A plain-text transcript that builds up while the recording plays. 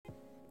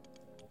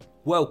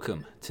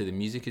Welcome to the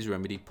Music is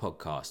Remedy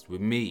podcast with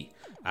me,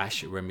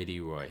 Ash Remedy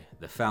Roy,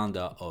 the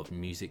founder of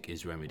Music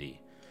is Remedy.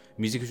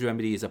 Music is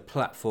Remedy is a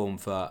platform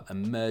for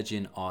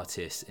emerging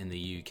artists in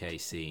the UK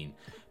scene,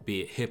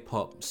 be it hip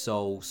hop,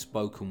 soul,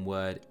 spoken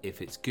word.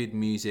 If it's good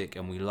music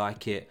and we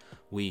like it,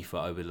 we for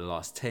over the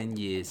last 10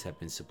 years have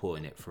been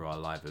supporting it through our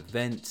live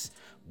events,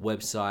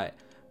 website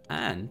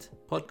and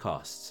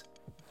podcasts.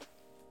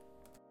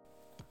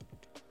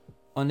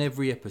 On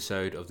every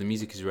episode of the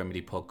Music is a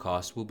Remedy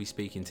podcast, we'll be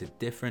speaking to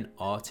different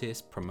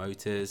artists,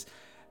 promoters,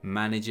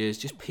 managers,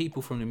 just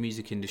people from the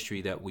music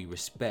industry that we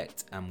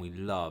respect and we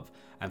love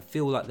and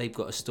feel like they've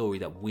got a story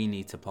that we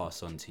need to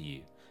pass on to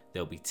you.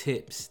 There'll be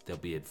tips,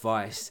 there'll be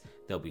advice,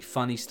 there'll be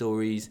funny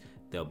stories,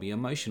 there'll be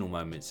emotional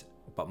moments,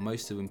 but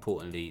most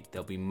importantly,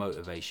 there'll be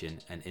motivation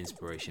and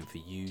inspiration for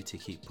you to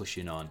keep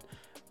pushing on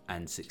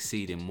and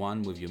succeed in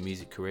one, with your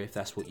music career if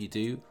that's what you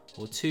do,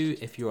 or two,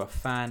 if you're a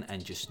fan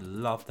and just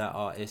love that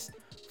artist,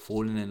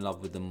 falling in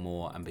love with them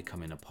more and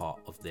becoming a part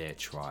of their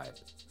tribe.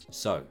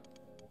 So,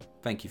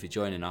 thank you for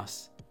joining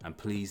us and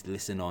please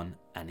listen on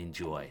and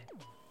enjoy.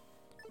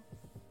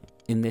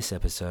 In this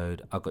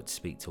episode, I got to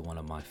speak to one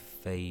of my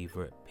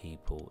favourite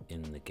people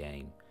in the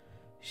game.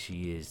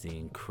 She is the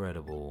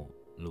incredible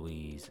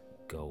Louise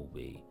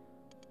Golby.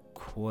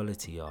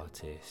 Quality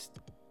artist,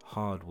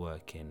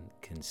 hardworking,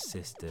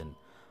 consistent.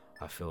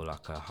 I feel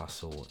like her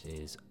hustle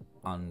is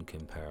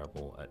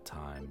uncomparable at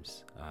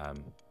times.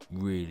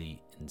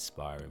 Really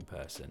inspiring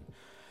person.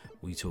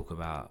 We talk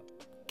about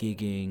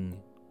gigging,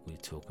 we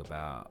talk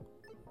about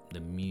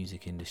the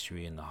music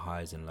industry and the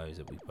highs and lows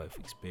that we both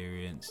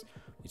experienced.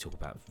 We talk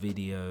about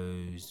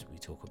videos, we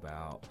talk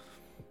about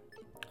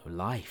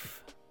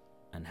life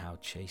and how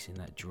chasing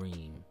that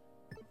dream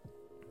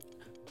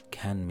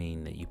can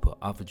mean that you put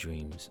other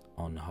dreams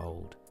on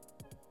hold,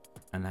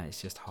 and that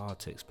it's just hard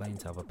to explain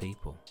to other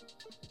people.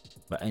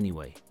 But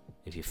anyway,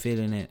 if you're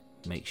feeling it,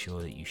 make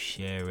sure that you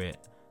share it,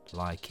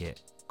 like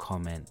it,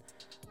 comment,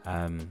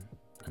 and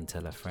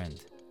tell a friend.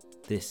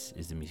 This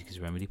is the Music is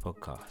Remedy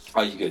podcast.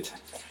 Are you good?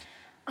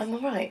 I'm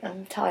alright.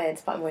 I'm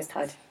tired, but I'm always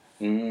tired.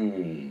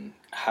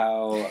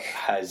 How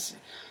has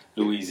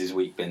Louise's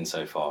week been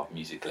so far,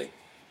 musically?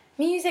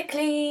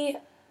 Musically,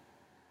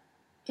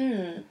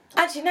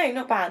 actually no,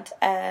 not bad.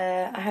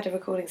 I had a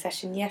recording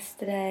session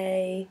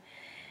yesterday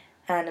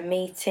and a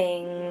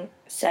meeting,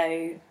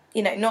 so,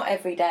 you know, not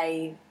every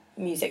day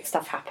music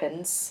stuff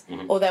happens,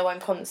 although I'm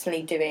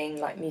constantly doing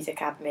like music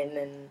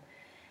admin and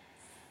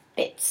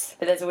bits,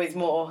 but there's always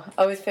more.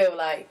 I always feel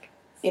like,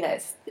 you know,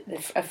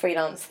 it's a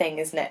freelance thing,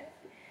 isn't it?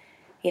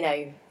 You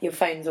know, your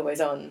phone's always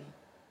on.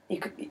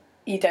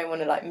 You don't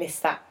want to like miss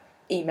that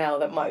email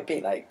that might be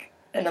like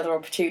another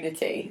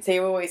opportunity, so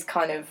you're always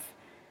kind of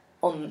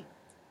on,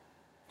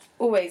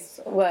 always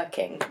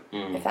working,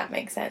 if that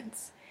makes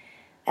sense.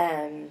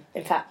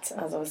 In fact,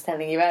 as I was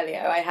telling you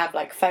earlier, I have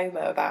like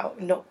FOMO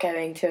about not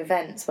going to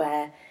events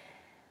where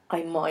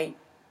I may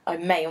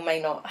or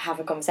may not have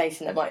a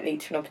conversation that might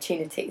lead to an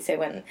opportunity. So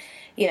when,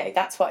 you know,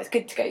 that's why it's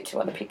good to go to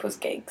other people's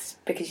gigs,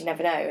 because you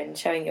never know, and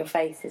showing your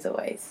face is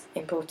always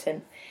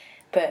important.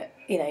 But,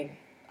 you know,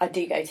 I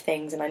do go to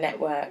things and I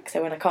network,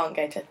 so when I can't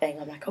go to a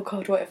thing, I'm like, oh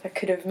God, what if I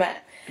could have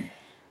met,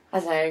 I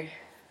don't know,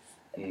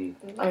 I mean,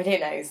 who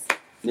knows?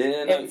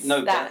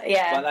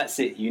 But that's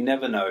it, you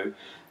never know.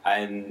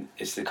 And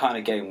it's the kind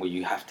of game where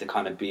you have to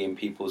kind of be in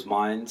people's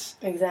minds.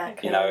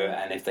 Exactly. You know,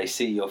 and if they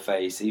see your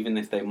face, even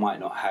if they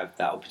might not have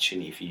that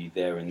opportunity for you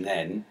there and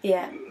then,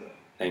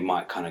 they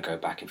might kind of go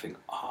back and think,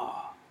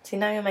 See,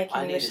 now you're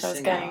making me wish I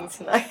was going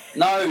tonight.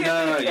 No,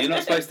 you're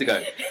not supposed to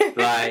go.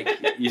 Like,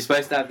 you're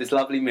supposed to have this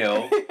lovely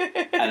meal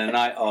and a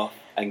night off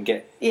and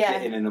get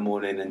in the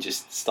morning and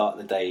just start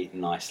the day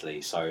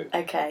nicely. So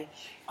okay,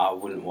 I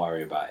wouldn't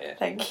worry about it.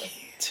 Thank you.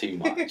 Too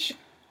much.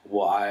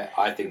 What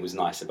I think was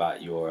nice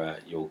about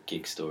your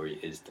gig story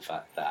is the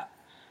fact that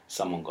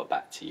someone got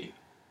back to you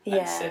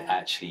and said,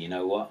 actually, you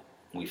know what?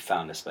 We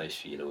found a space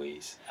for you,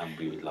 Louise, and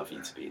we would love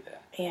you to be there.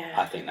 Yeah.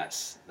 I think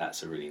that's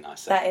a really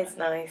nice That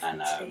sentiment. is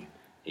nice. And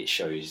it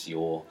shows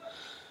the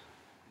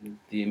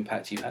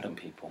impact you've had on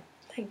people.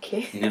 Thank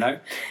you. You know?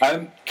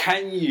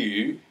 Can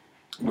you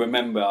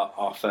remember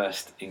our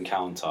first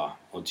encounter,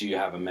 or do you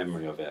have a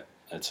memory of it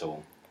at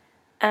all?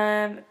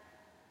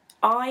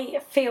 I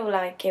feel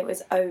like it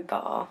was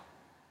O-Bar,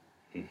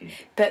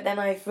 but then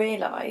I've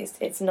realised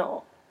it's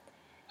not.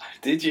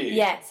 Did you?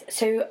 Yes.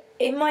 So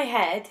in my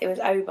head it was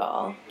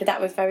O-Bar, but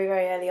that was very,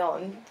 very early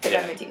on, the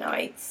Remedy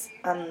nights,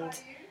 and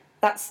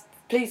that's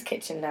Blues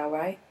Kitchen now,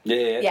 right?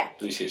 Yeah.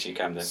 Blues Kitchen,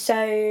 Camden.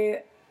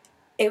 So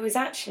it was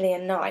actually a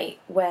night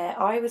where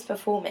I was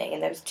performing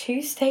and there was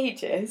 2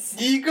 stages.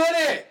 You got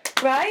it!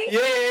 Right? Yeah.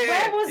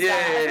 Where was that?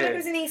 Yeah. I think it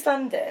was in East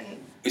London.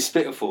 It was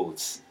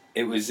Spitalfields.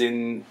 It was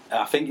in,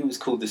 I think it was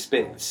called the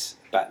Spits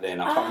back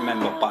then. I can't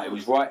remember, but it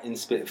was right in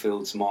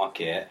Spitalfields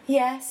Market.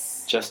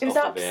 Yes. Just it was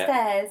off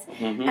upstairs,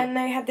 of it. and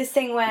they had this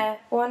thing where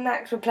one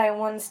act would play on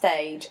one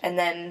stage, and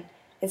then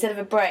instead of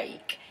a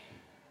break,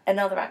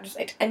 another act was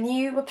played. And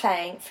you were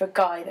playing for a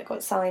guy that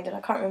got signed, and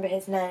I can't remember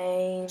his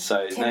name.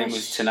 So his name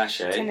was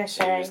Tinashe.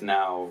 He was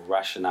now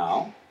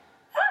Rationale.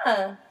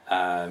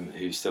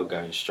 who's still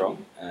going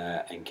strong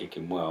and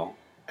kicking well.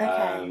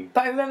 Okay.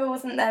 But I remember,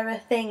 wasn't there a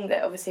thing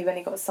that obviously when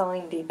he got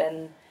signed, they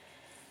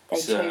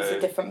chose a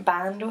different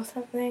band or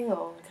something,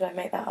 or did I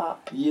make that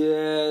up?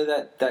 Yeah,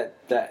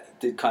 that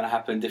did kind of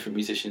happen. Different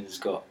musicians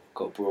got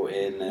brought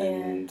in,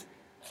 and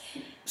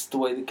it's the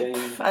way the game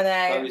I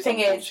know. goes, The thing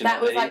is,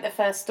 that was like the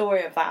first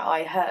story of that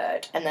I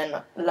heard, and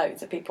then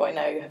loads of people I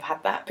know have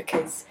had that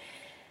because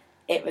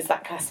it was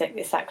that classic.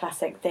 It's that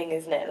classic thing,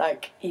 isn't it?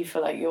 Like you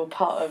feel like you're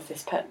part of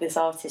this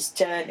artist's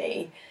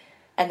journey.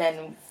 And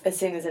then, as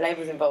soon as the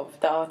label's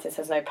involved, the artist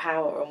has no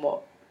power on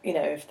what,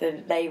 if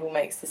the label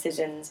makes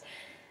decisions.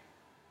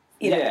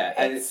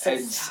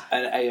 It's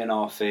an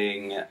A&R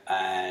thing,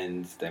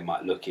 and they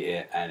might look at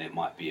it, and it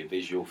might be a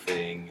visual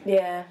thing.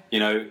 Yeah.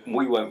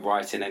 We weren't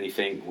writing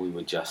anything; we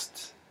were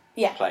just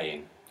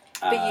playing.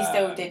 But you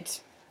still did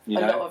a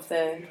lot of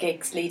the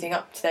gigs leading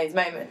up to those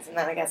moments, and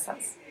then I guess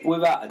that's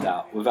without a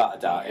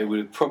doubt, it would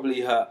have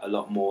probably hurt a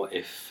lot more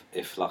if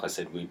like I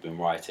said, we'd been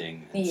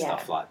writing and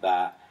stuff like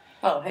that.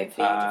 Oh,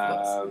 hopefully.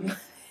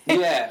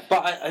 Yeah,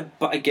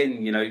 but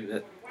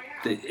again,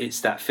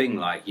 it's that thing.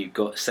 Like you've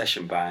got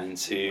session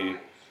bands who,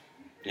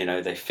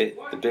 they fit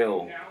the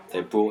bill.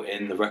 They're brought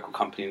in. The record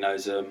company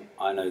knows them.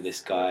 I know this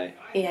guy.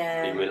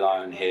 Yeah. We rely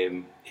on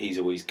him. He's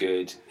always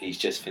good. He's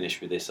just finished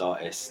with this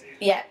artist.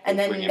 Yeah, and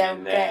then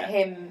they'll get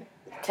him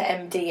to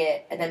MD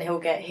it, and then he'll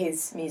get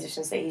his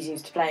musicians that he's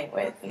used to playing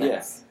with. And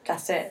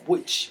that's it.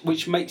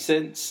 Which makes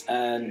sense,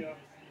 and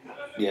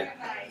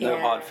no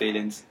hard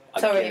feelings.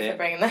 Sorry for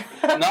bringing that.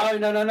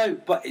 No.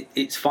 But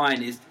it's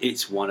fine.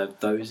 It's one of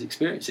those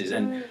experiences,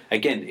 and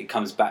again, it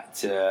comes back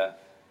to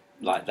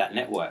like that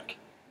network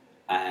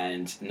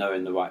and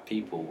knowing the right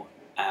people,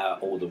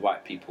 or the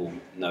right people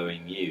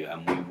knowing you.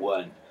 And we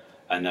weren't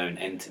a known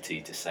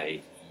entity to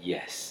say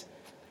yes,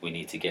 we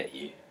need to get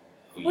you.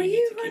 Were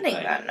you running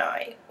that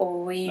night,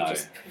 or were you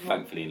just?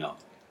 Thankfully not.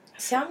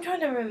 See, I'm trying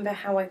to remember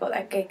how I got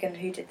that gig and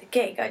who did the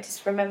gig. I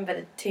just remember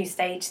the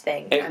 2-stage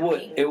thing. It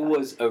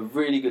was a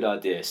really good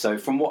idea. So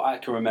from what I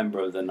can remember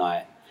of the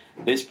night,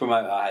 this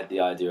promoter had the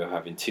idea of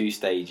having 2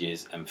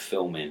 stages and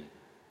filming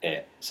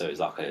it. So it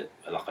was like a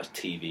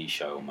TV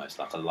show almost,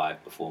 like a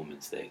live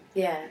performance thing.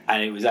 Yeah.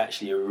 And it was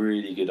actually a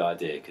really good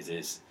idea because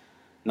there's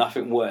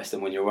nothing worse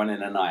than when you're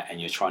running a night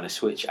and you're trying to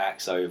switch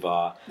acts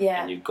over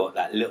and you've got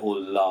that little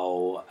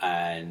lull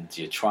and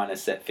you're trying to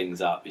set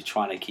things up, you're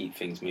trying to keep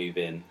things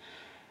moving.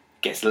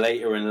 Gets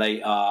later and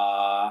later,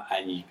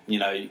 and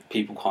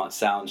people can't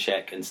sound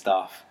check and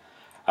stuff.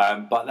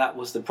 But that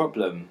was the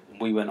problem.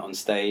 We went on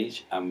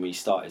stage and we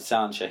started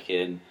sound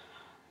checking,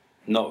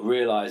 not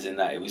realising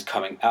that it was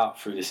coming out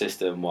through the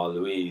system while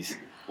Louise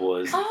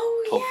was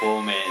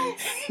performing.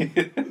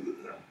 Yes.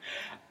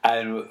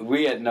 And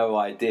we had no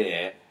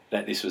idea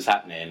that this was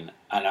happening.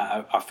 And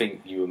I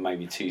think you were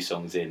maybe 2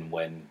 songs in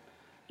when,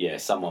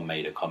 someone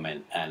made a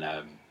comment, and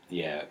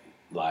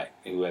like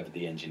whoever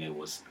the engineer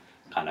was,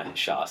 kind of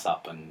shut us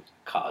up and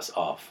cut us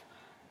off,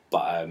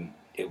 but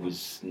it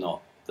was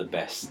not the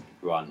best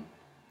run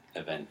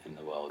event in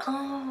the world.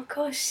 Oh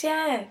gosh,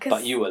 yeah.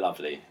 But you were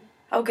lovely.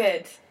 Oh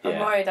good. I'm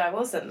worried I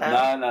wasn't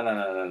now.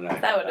 No.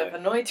 That would have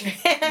annoyed me.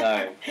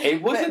 No,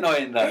 it was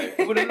annoying though.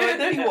 It would have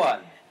annoyed anyone.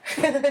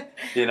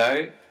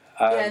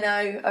 Yeah,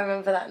 no, I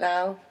remember that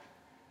now.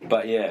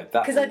 But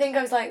because I think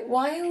I was like,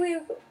 why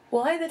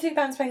are the 2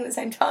 bands playing at the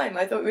same time?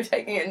 I thought we were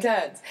taking it in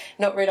turns,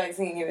 not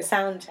realising you were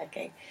sound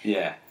checking.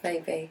 Yeah.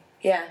 Maybe.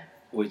 Yeah.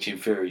 Which in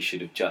theory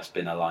should have just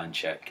been a line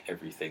check,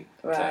 everything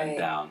turned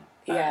down.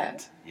 Yeah.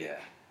 And,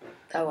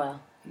 oh well.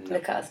 No.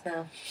 Look at us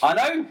now. I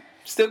know.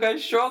 Still going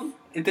strong.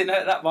 It didn't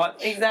hurt that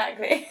much.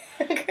 Exactly.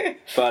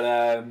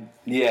 But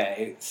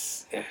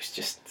it's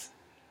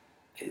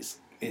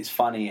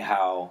funny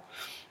how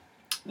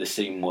the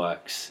scene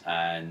works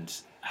and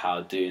how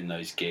doing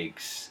those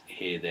gigs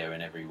here, there,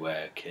 and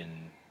everywhere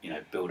can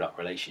build up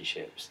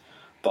relationships,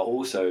 but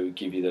also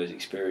give you those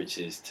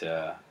experiences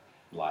to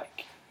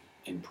like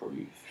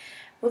improve.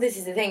 Well, this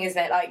is the thing,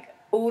 isn't it? Like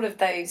all of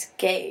those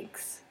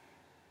gigs,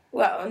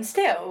 well, and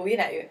still,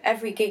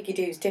 every gig you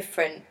do is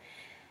different,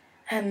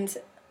 and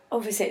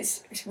obviously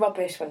it's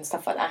rubbish when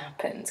stuff like that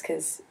happens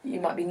because you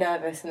might be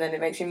nervous and then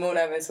it makes you more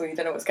nervous, or you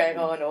don't know what's going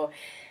on,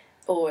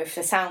 or if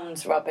the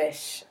sound's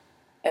rubbish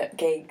at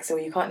gigs, or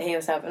you can't hear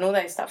yourself, and all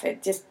those stuff.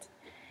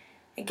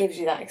 It gives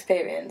you that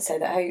experience so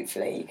that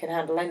hopefully you can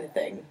handle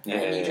anything,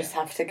 and you just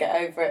have to get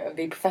over it and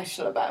be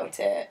professional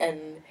about it.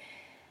 And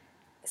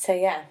so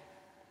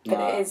but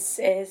it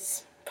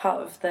is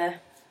part of the.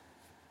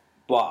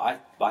 Well,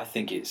 I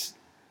think it's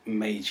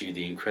made you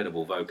the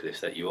incredible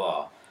vocalist that you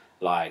are.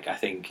 Like I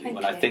think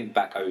I think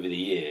back over the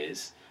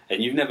years,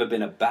 and you've never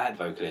been a bad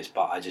vocalist,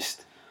 but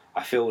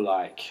I feel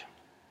like,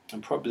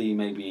 and probably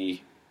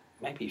maybe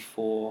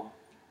 4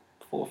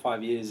 or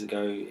 5 years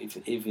ago,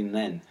 even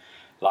then.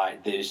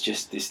 Like, there's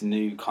just this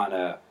new kind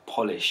of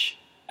polish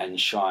and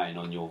shine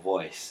on your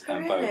voice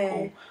and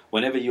vocal.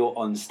 Whenever you're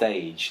on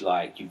stage,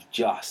 like, you've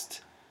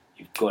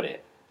got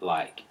it.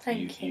 Like,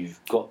 you've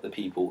got the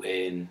people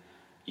in,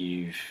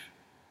 you've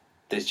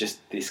there's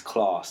just this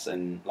class,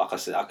 and like I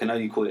said, I can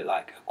only call it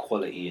like a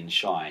quality and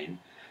shine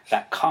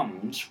that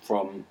comes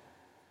from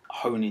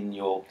honing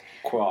your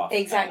craft.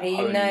 Exactly,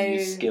 and honing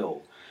your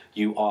skill.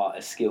 You are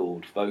a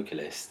skilled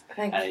vocalist,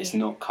 and it's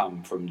not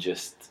come from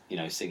just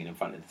singing in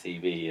front of the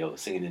TV or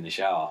singing in the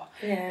shower.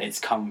 Yeah. It's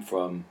come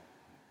from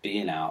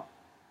being out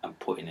and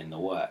putting in the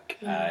work,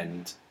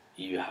 and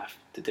you have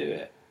to do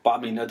it. But I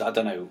mean, I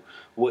don't know.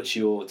 What's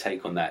your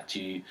take on that?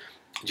 Do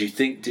you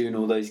think doing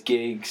all those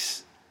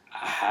gigs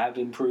have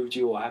improved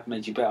you or have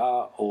made you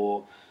better,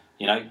 or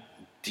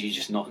do you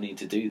just not need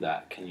to do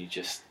that? Can you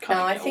just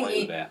kind of get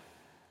away with it?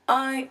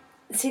 I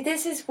see.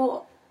 This is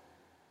what.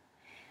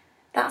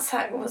 That's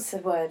like, what's the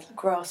word?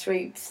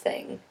 Grassroots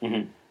thing.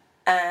 Mm-hmm.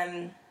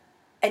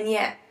 And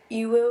yet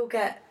you will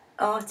get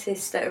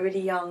artists that are really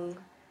young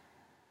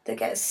that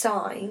get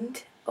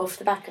signed off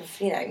the back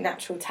of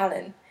natural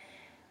talent,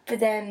 but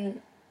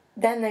then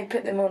they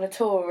put them on a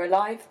tour or a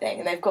live thing,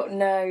 and they've got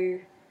no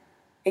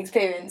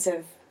experience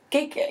of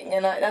gigging,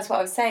 and that's what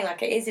I was saying.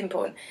 Like, it is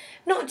important,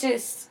 not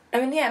just. I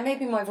mean, yeah,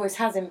 maybe my voice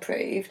has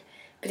improved,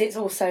 but it's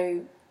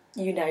also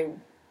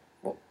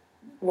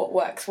what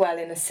works well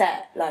in a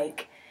set.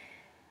 Like,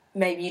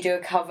 maybe you do a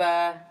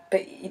cover,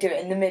 but you do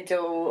it in the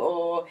middle,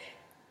 or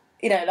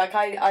like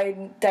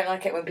I don't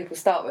like it when people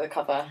start with a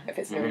cover if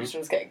it's an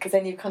original skit, because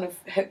then you kind of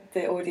hook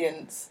the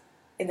audience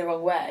in the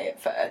wrong way at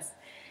first.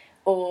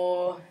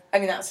 Or, I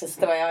mean, that's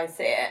just the way I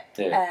see it.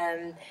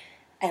 Yeah.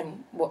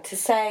 And what to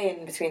say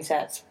in between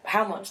sets,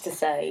 how much to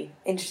say,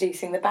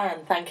 introducing the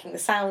band, thanking the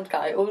sound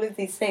guy, all of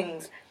these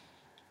things,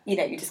 you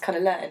just kind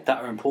of learn.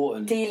 That are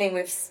important. Dealing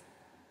with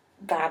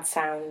bad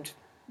sound,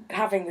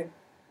 having the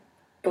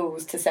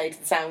balls to say to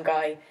the sound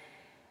guy,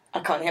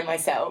 I can't hear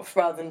myself,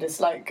 rather than just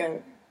like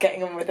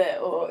getting on with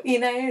it, or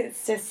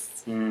it's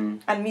just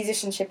and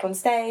musicianship on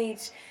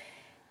stage,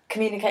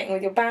 communicating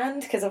with your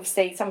band, because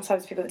obviously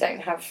sometimes people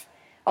that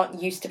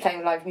aren't used to playing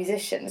with live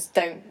musicians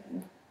don't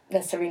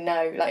necessarily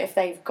know, like, if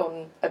they've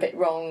gone a bit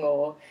wrong,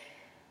 or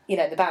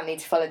the band need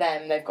to follow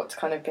them, they've got to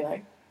kind of be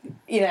like,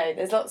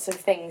 there's lots of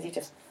things you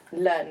just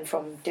learn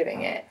from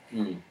doing it.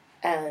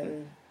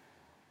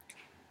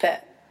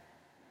 But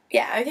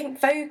yeah, I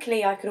think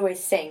vocally I could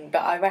always sing,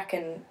 but I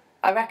reckon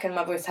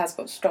my voice has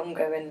got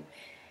stronger, and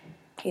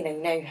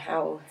know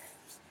how,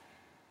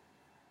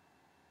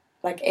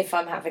 like, if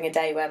I'm having a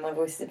day where my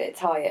voice is a bit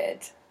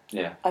tired,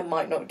 I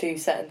might not do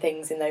certain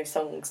things in those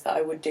songs that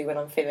I would do when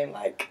I'm feeling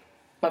like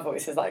my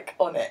voice is like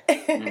on it.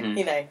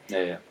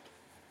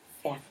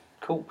 Yeah.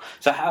 Cool.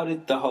 So how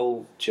did the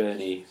whole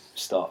journey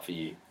start for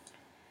you?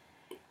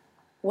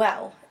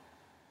 Well,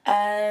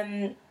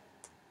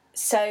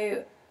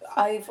 so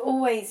I've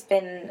always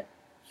been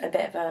a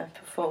bit of a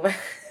performer.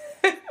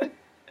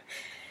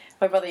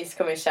 My brother used to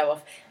call me a show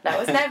off. No, I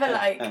was never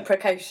like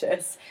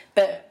precocious,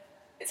 but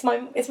it's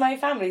my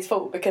family's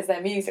fault because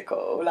they're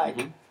musical.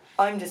 Like,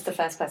 I'm just the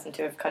first person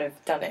to have kind of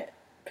done it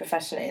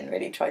professionally and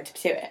really tried to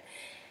pursue it.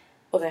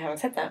 Although, having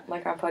said that, my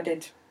grandpa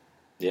did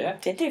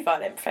do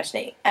violin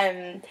professionally.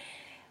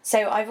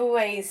 So I've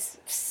always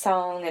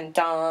sung and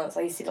danced.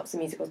 I used to do lots of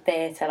musical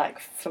theatre, like,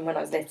 from when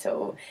I was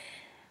little.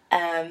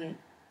 But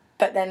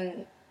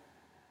then,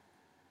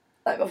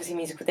 like, obviously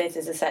musical theatre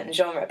is a certain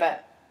genre,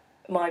 but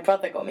my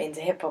brother got me into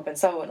hip-hop and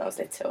soul when I was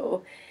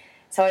little.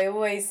 So I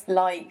always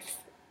liked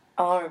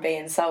R&B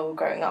and soul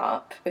growing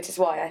up, which is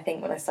why I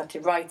think when I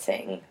started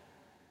writing,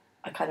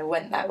 I kind of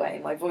went that way.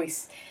 My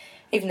voice,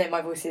 even though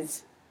my voice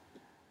is,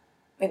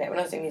 when I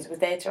was doing musical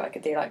theatre, I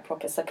could do like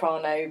proper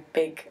soprano,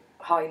 big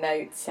high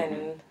notes,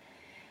 and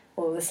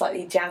all the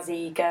slightly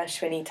jazzy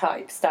Gershwin-y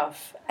type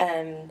stuff.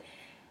 And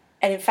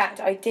in fact,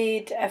 I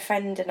did a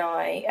friend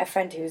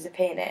who was a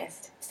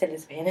pianist, still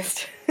is a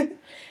pianist.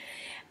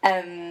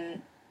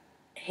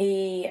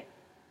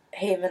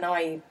 Him and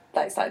I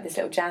started this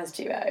little jazz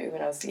duo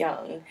when I was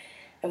young,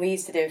 and we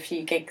used to do a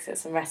few gigs at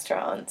some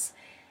restaurants.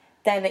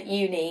 Then at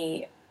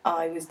uni,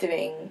 I was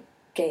doing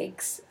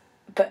gigs,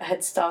 but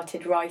had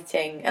started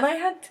writing, and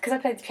because I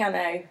played the piano,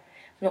 I'm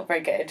not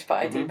very good, but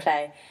I do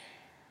play,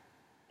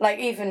 like,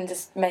 even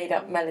just made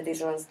up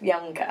melodies when I was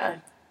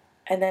younger.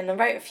 And then I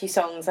wrote a few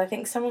songs. I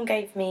think someone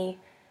gave me,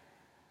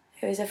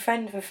 it was a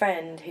friend of a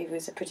friend who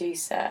was a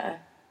producer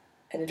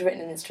and had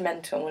written an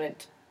instrumental and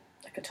wanted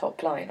like a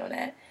top line on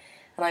it,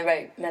 and I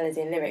wrote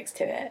melody and lyrics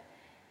to it,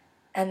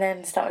 and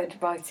then started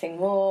writing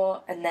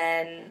more. And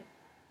then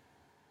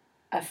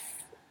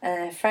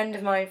a friend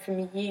of mine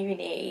from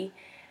uni,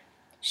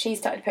 she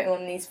started putting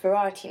on these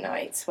variety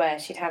nights where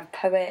she'd have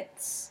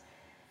poets,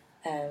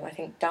 I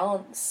think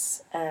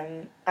dance,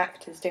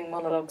 actors doing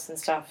monologues and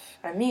stuff,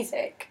 and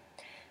music,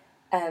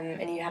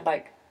 and you had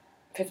like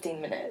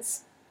 15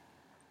 minutes.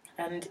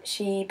 And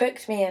she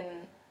booked me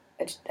in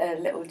a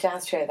little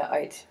jazz trio that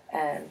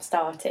I'd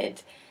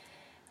started,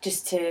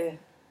 just to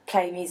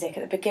play music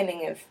at the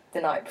beginning of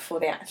the night before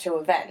the actual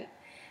event.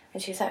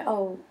 And she was like,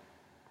 oh,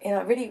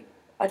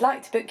 I'd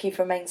like to book you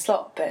for a main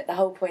slot, but the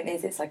whole point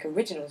is it's like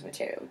originals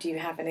material. Do you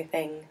have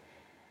anything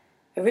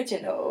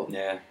original?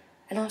 Yeah.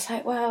 And I was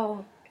like,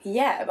 well,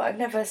 yeah, but I've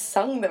never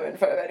sung them in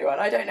front of anyone.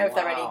 I don't know if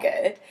they're any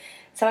good.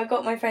 So I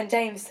got my friend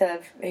James who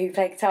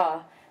played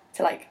guitar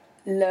to like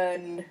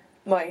learn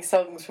my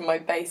songs from my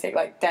basic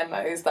like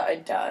demos that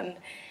I'd done,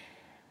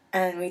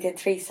 and we did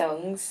 3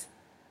 songs.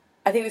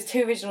 I think it was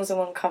 2 originals and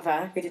 1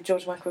 cover. We did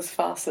George Michael's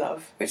Fast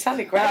Love, which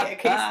sounded great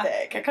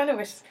acoustic. I kind of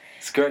wish...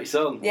 It's a great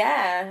song.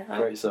 Yeah.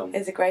 Great song.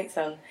 It's a great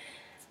song.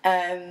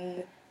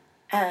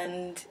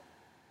 And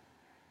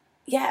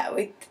yeah,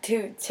 we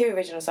did two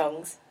original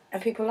songs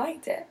and people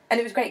liked it.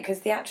 And it was great because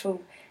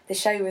the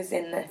show was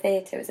in the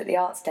theatre, it was at the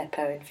Arts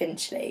Depot in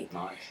Finchley.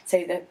 Nice.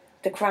 So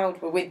the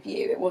crowd were with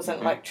you. It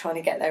wasn't like trying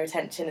to get their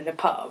attention in a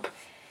pub.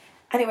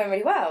 And it went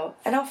really well.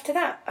 And after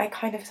that, I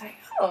kind of was like,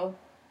 oh,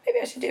 maybe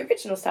I should do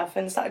original stuff,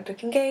 and started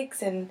booking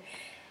gigs, and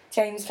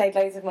James played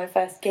loads of my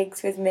first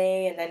gigs with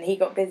me, and then he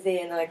got busy,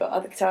 and then I got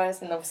other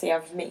guitarists, and obviously I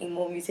was meeting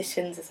more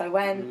musicians as I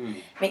went,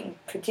 meeting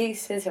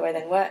producers who I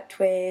then worked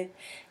with,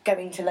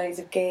 going to loads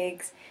of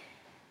gigs,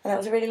 and that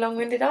was a really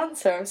long-winded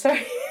answer, I'm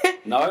sorry.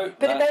 No,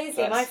 but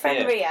amazing. My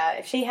friend Ria,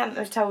 if she hadn't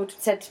have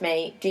said to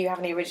me, do you have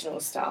any original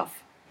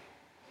stuff,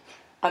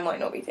 I might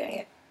not be doing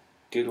it.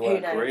 Good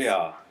work,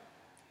 Ria.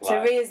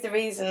 So Ria's the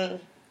reason...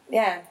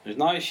 Yeah. It was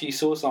nice she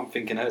saw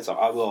something in her.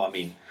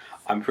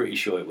 I'm pretty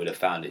sure it would have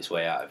found its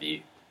way out of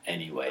you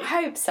anyway.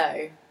 I hope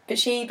so. But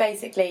she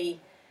basically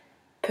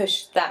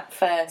pushed that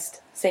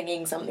first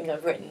singing something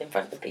I've written in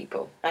front of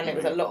people. And it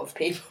was a lot of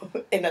people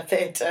in a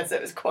theatre, so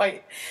it was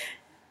quite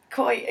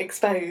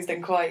exposed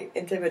and quite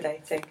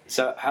intimidating.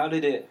 So how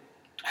did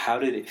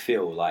it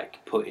feel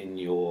like putting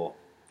your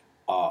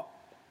art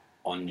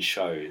on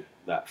show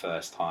that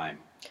first time?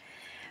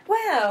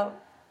 Well...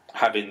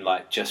 Having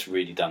just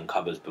really done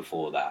covers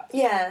before that.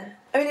 Yeah.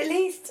 I mean, at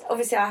least,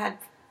 obviously I had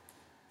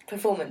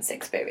performance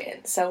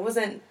experience, so I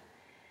wasn't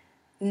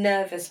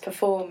nervous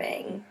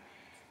performing,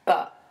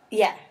 but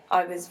yeah,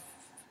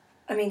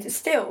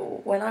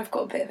 still, when I've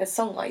got a bit of a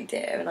song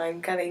idea and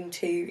I'm going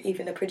to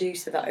even a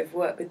producer that I've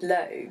worked with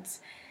loads,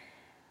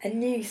 a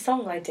new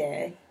song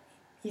idea,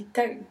 you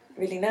don't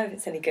really know if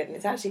it's any good, and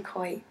it's actually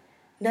quite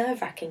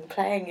nerve-wracking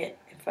playing it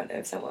in front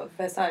of someone for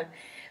the first time.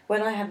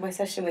 When I had my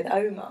session with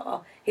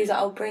Omar, he was like,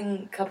 I'll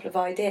bring a couple of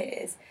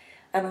ideas.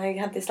 And I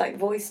had this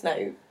voice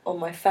note on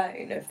my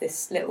phone of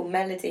this little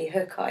melody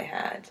hook I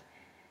had.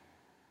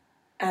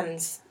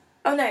 And,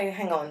 oh no,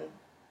 hang on.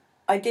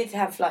 I did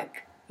have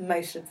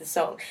most of the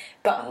song.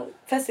 But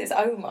firstly it's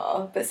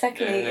Omar, but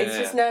secondly it's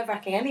just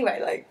nerve-wracking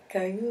anyway,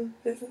 going, oh,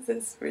 this is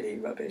this really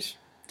rubbish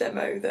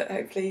demo that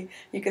hopefully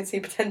you can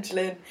see potential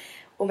in.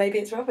 Or maybe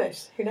it's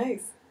rubbish, who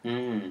knows?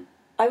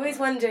 I always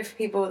wonder if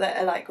people that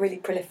are really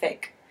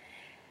prolific,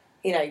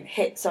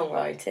 hit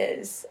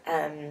songwriters,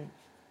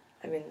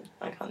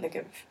 I can't think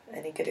of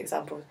any good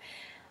examples.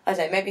 I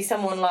don't know, maybe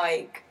someone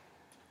like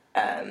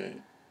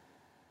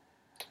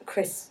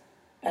Chris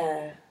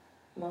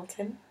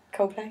Martin,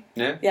 Coldplay?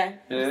 Yeah.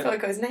 I thought I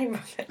got his name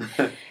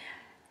wrong.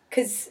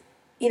 Because,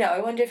 I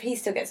wonder if he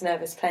still gets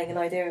nervous playing an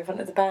idea in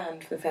front of the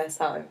band for the first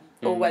time,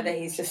 or whether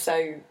he's just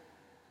so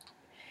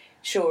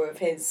sure of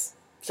his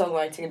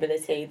songwriting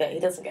ability that he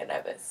doesn't get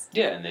nervous.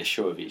 Yeah, and they're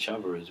sure of each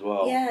other as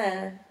well.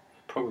 Yeah.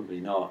 Probably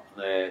not.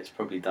 It's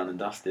probably done and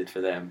dusted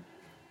for them.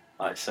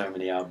 So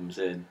many albums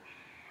in.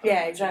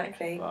 Yeah,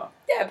 exactly.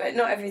 But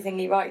not everything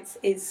he writes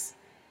is...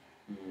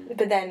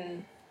 But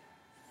then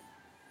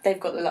they've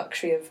got the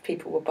luxury of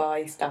people will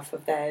buy stuff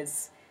of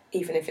theirs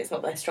even if it's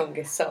not their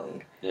strongest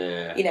song.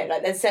 Yeah.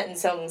 There's certain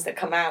songs that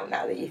come out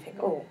now that you think,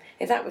 oh,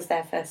 if that was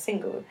their first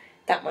single,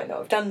 that might not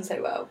have done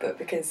so well, but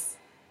because...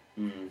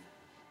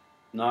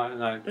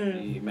 No,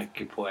 you make a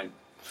good point.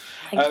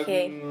 Thank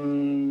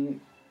you.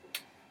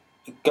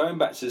 Going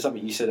back to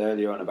something you said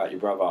earlier on about your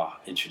brother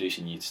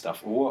introducing you to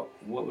stuff, what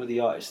were the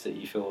artists that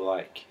you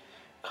feel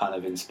kind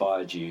of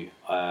inspired you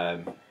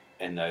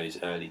in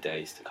those early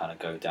days to kind of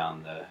go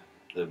down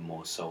the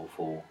more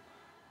soulful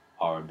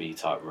R&B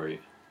type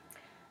route?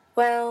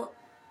 Well,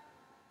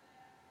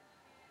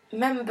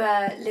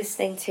 remember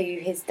listening to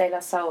his De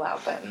La Soul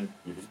album,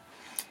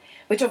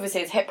 which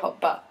obviously is hip hop,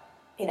 but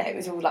it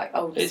was all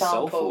old it's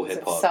samples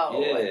of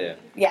soul.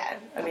 Yeah.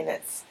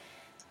 It's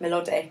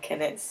melodic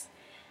and it's.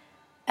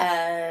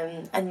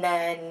 And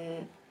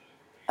then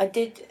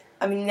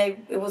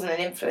it wasn't an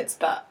influence,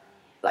 but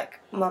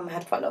Mum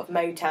had quite a lot of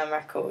Motown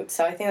records,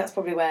 so I think that's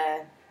probably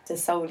where the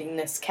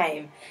souliness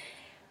came.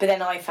 But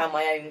then I found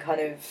my own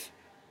kind of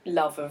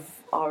love of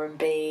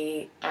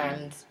R&B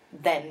and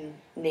then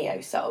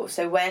neo soul.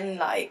 So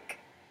when I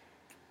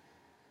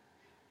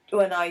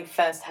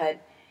first heard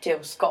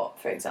Jill Scott,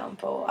 for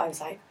example, I was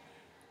like,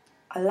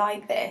 I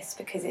like this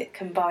because it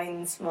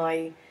combines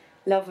my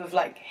love of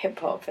hip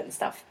hop and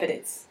stuff, but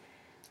it's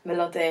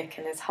melodic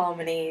and there's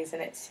harmonies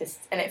and it's just,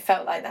 and it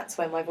felt like that's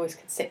where my voice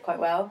could sit quite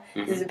well.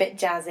 It was a bit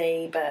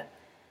jazzy but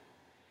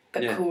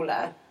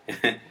cooler.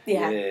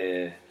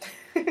 Yeah.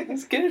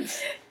 It's good.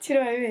 Do you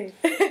know what I mean?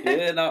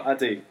 Yeah, no, I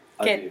do.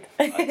 I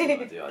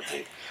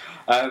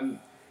do.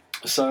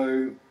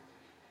 So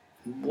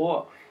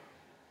what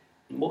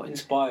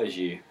inspires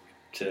you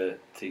to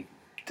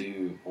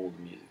do all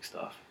the music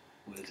stuff?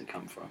 Where does it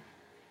come from?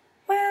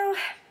 Well,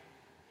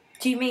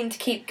 do you mean to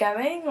keep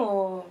going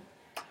or?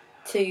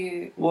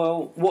 to...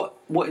 Well,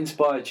 what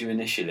inspired you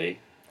initially,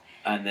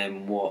 and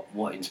then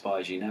what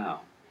inspires you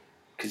now?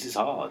 Because it's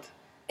hard.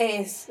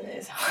 It's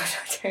hard.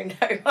 I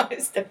don't know why I'm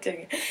still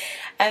doing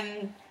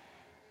it.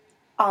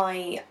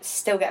 I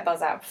still get a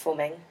buzz out of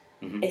performing,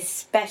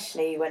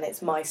 especially when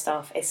it's my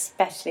stuff,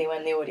 especially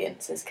when the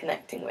audience is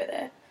connecting with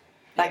it.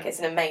 Like, it's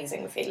an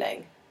amazing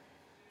feeling.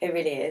 It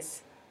really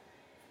is.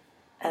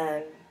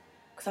 Because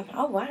I'm like,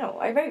 oh wow,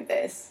 I wrote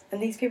this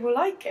and these people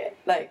like it.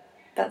 Like,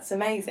 that's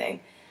amazing.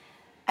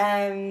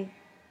 I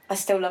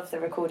still love the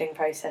recording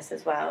process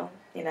as well.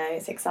 You know,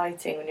 it's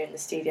exciting when you're in the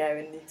studio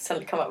and you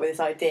suddenly come up with this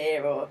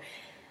idea, or,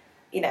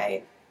 you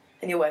know,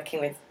 and you're working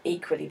with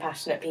equally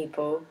passionate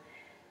people.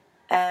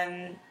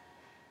 And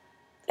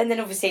then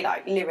obviously,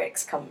 like,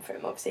 lyrics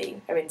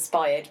are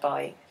inspired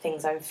by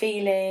things I'm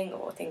feeling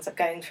or things I'm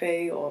going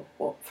through or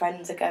what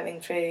friends are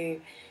going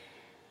through.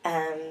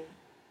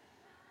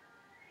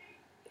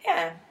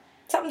 Yeah,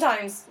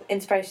 sometimes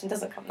inspiration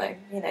doesn't come though.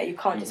 You know, you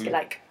can't just be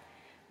like,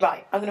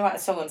 right, I'm going to write a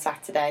song on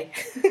Saturday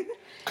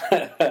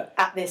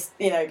at this,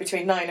 you know,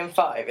 between 9 and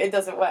 5. It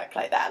doesn't work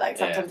like that. Like,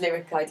 sometimes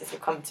lyric ideas will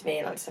come to me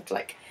and I just have to,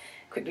 like,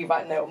 quickly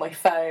write a note on my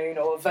phone,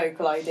 or a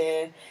vocal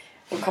idea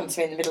will come to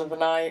me in the middle of the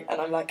night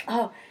and I'm like,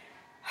 oh,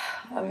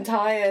 I'm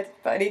tired,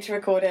 but I need to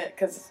record it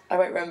because I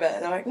won't remember it.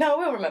 And I'm like, no,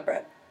 I will remember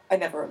it. I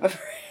never remember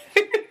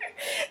it.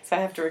 So I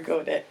have to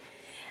record it.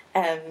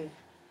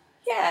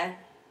 Yeah.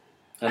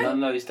 And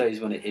on those days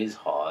when it is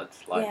hard,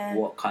 like,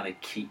 what kind of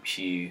keeps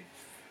you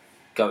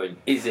going?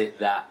 Is it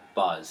that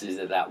buzz? Is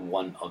it that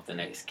want of the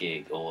next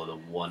gig, or the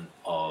want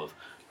of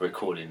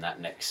recording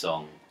that next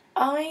song?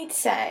 I'd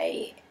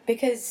say,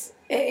 because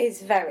it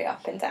is very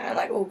up and down,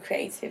 like all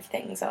creative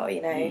things are,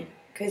 you know,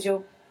 because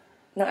you're,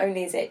 not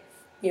only is it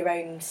your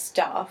own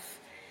stuff,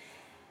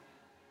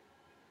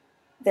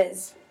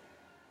 it's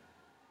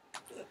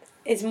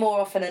more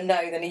often a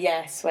no than a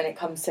yes when it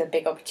comes to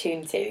big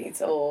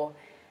opportunities, or,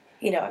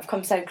 you know, I've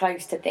come so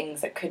close to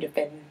things that could have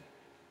been,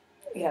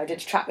 you know, I did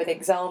a track with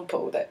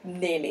Example that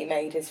nearly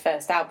made his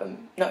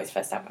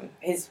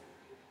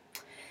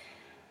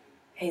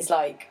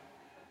like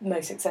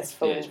most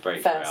successful his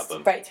breakthrough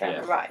album.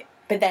 Right.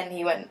 But then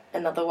he went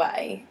another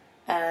way,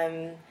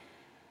 and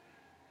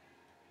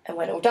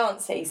went all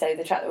dancey, so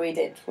the track that we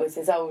did was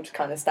his old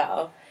kind of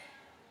style.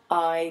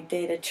 I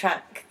did a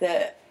track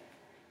that,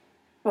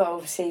 well,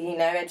 obviously, you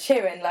know, Ed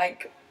Sheeran,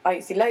 like, I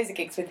used to do loads of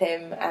gigs with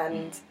him,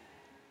 and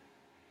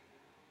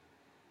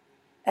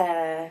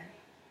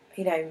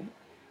you know,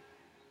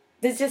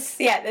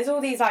 there's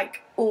all these,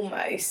 like,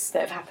 almost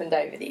that have happened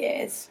over the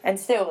years, and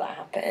still that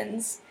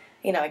happens.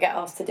 You know, I get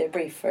asked to do a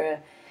brief for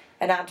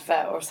an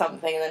advert or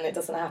something, and then it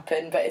doesn't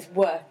happen, but it's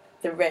worth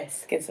the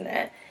risk, isn't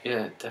it?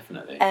 Yeah,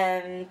 definitely.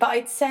 But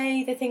I'd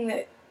say the thing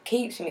that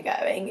keeps me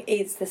going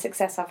is the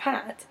success I've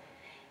had.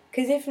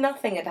 Because if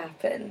nothing had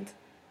happened,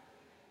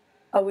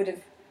 I would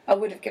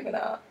have given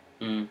up.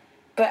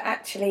 But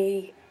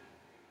actually,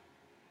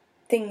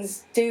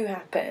 things do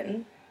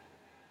happen.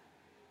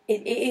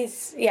 It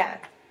is, yeah.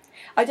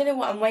 I don't know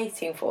what I'm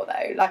waiting for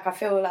though. Like, I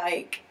feel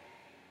like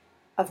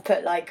I've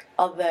put, like,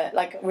 other,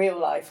 like, real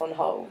life on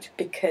hold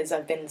because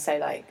I've been so,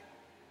 like,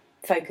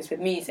 focused with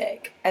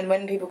music. And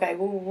when people go,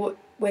 well,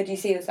 where do you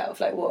see yourself?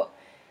 Like,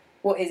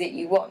 what is it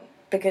you want?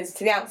 Because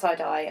to the outside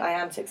eye, I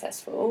am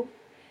successful,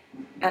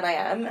 and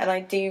I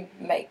do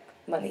make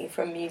money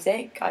from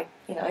music. I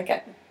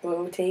get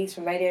royalties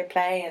from radio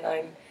play, and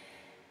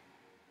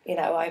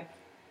I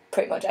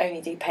pretty much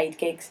only do paid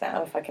gigs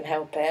now if I can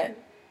help it.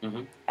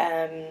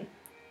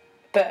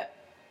 But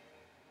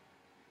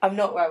I'm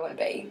not where I want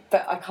to be,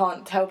 but I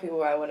can't tell people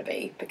where I want to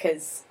be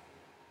because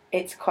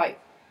it's quite,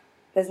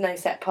 there's no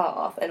set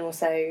path, and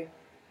also,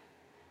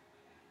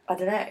 I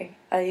don't know,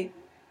 I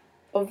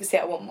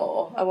want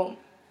more.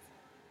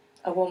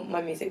 I want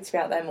my music to be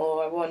out there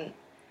more.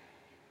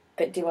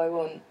 But do I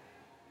want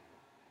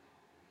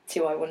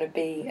to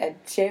be Ed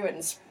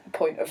Sheeran's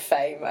point of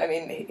fame? I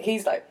mean,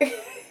 he's like,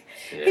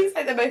 he's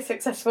like the most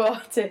successful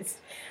artist.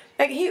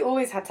 Like, he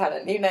always had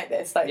talent, you know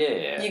this. Like,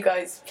 you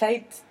guys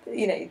played,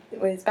 you know,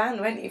 with his band,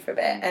 weren't you, for a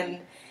bit? And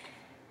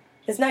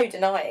there's no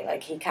denying,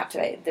 like, he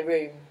captivated the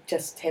room,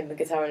 just him, the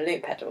guitar and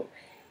loop pedal.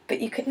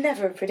 But you could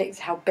never have predicted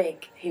how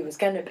big he was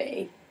going to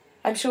be.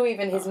 I'm sure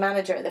even his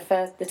manager at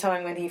the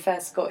time when he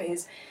first got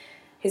his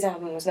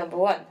album was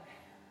 #1,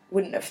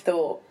 wouldn't have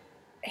thought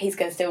he's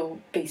going to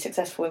still be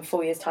successful in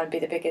 4 years' time, be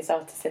the biggest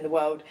artist in the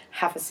world,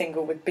 have a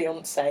single with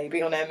Beyonce,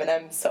 be on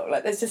Eminem's song.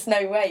 Like, there's just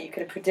no way you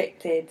could have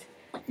predicted.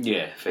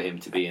 Yeah, for him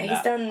to be in he's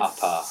that done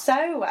upper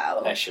so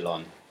well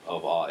echelon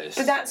of artists.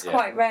 But that's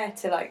quite rare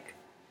to, like,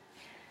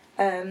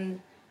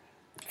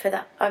 for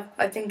that.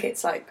 I think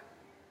it's like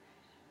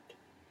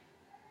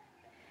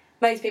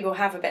most people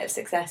have a bit of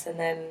success and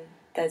then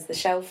there's the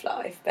shelf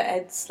life, but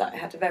Ed's, like,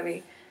 had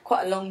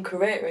quite a long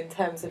career in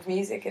terms of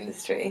music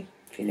industry,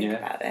 if you think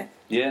about it.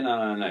 Yeah,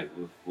 no.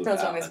 Not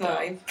as long as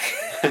mine.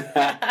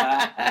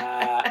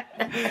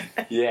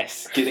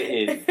 Yes, get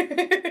it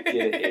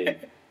in.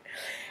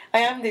 I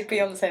am the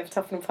Beyonce of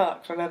Tufnell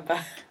Park, remember?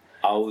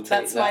 I will take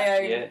That's that. my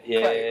own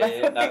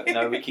Yeah.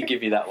 No, we can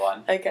give you that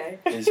one. Okay.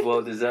 It's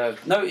well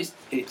deserved. No,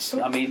 it's.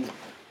 I mean,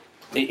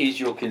 it is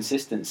your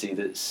consistency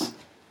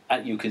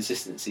your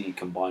consistency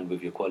combined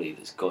with your quality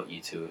that's got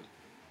you to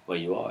where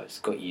you are. It's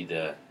got you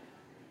the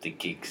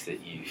gigs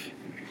that you've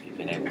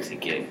been able to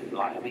get.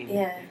 Like, I mean,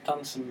 you've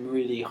done some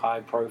really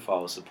high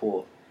profile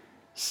support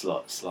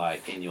slots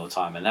like in your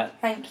time, and that.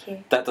 Thank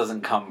you. That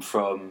doesn't come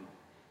from,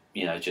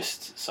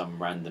 just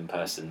some random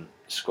person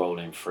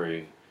scrolling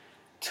through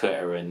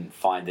Twitter and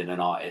finding an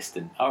artist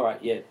and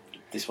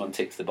this one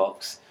ticks the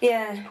box.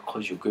 Yeah. It's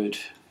because you're good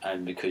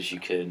and because you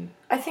can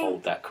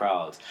hold that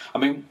crowd. I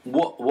mean,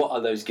 what are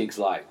those gigs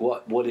like?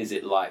 What is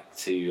it like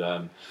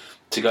to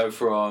go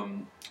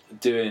from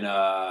doing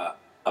a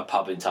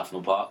pub in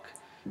Tufnell Park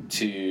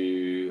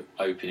to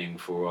opening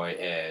for Roy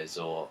Ayers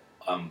or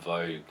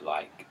Vogue,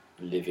 like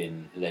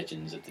living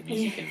legends of the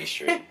music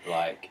industry?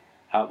 Like,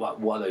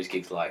 what are those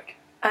gigs like?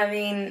 I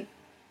mean,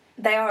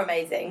 they are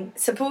amazing.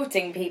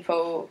 Supporting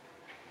people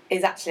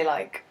is actually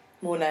like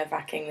more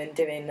nerve-wracking than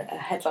doing a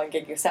headline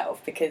gig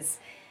yourself, because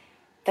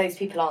those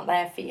people aren't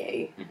there for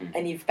you,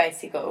 and you've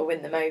basically got to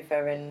win them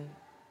over and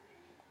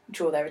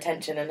draw their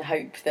attention and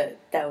hope that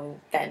they'll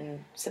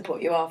then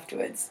support you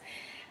afterwards.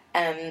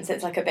 So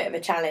it's like a bit of a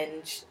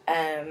challenge.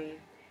 But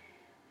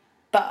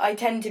I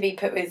tend to be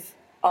put with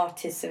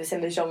artists of a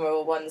similar genre,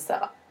 or ones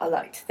that I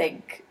like to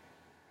think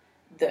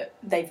that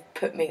they've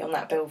put me on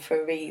that bill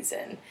for a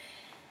reason.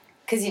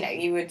 Because,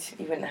 you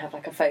wouldn't have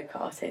like a folk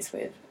artist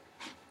with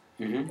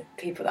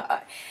people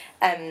that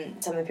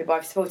some of the people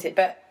I've supported,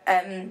 but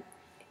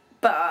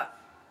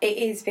it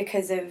is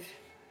because of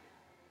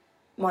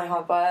my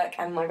hard work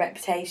and my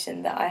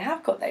reputation that I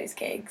have got those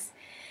gigs.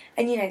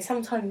 And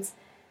sometimes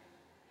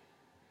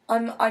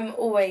I'm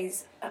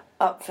always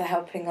up for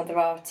helping other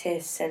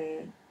artists,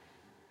 and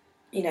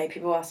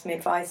people ask me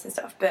advice and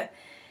stuff, but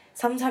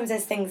sometimes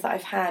there's things that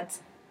I've had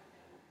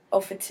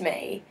offered to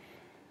me,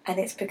 and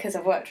it's because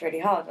I've worked really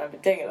hard and I've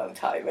been doing it a long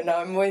time, and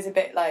I'm always a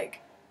bit like,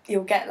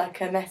 you'll get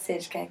like a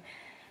message going,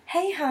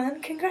 "Hey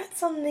Han,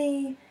 congrats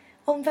on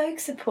Vogue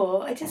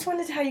support. I just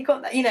wondered how you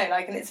got that."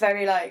 And it's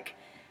very like,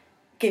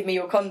 give me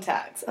your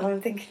contacts. And I'm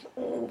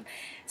thinking,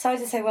 So I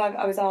just say, well,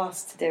 I was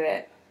asked to do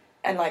it,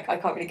 and like, I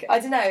can't really, I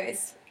don't know,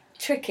 it's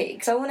tricky,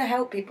 because I want to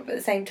help people, but at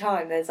the same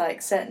time, there's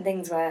like certain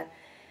things where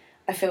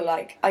I feel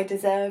like I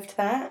deserved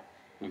that,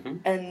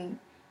 and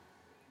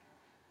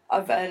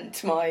I've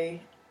earned my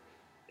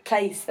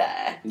place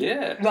there.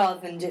 Yeah. Rather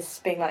than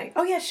just being like,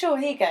 oh yeah, sure,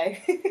 here you go.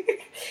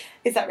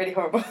 Is that really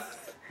horrible?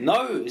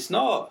 No, it's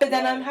not. But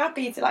then I'm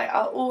happy to, like,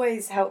 I'll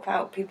always help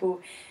out people,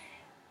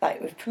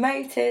 like, with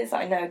promoters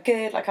that I know are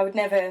good. Like, I would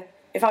never,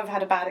 if I've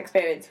had a bad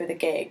experience with a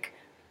gig,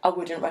 I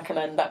wouldn't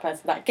recommend that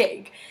person that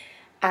gig.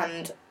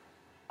 And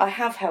I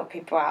have helped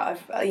people out.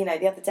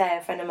 The other day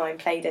a friend of mine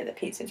played at the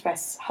Pizza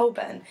Express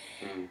Holborn,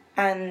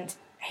 and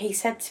he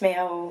said to me,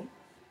 "Oh,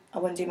 I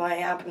want to do my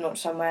album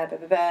launch somewhere, blah,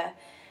 blah, blah."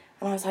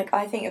 And I was like,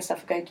 "I think your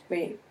stuff would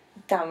go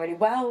down really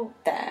well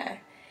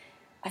there.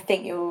 I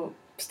think your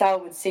style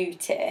would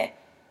suit it."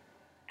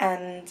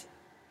 And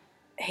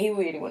he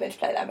really wanted to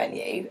play that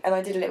venue, and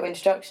I did a little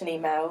introduction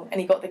email, and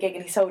he got the gig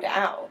and he sold it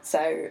out.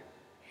 So,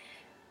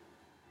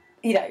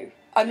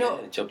 I'm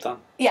not... job done.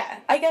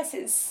 Yeah, I guess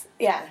it's...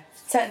 Yeah,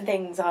 certain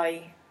things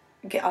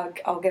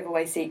I'll give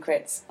away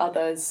secrets.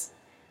 Others,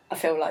 I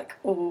feel like,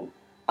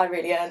 I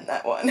really earned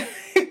that one.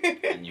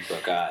 And you've got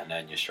to go out and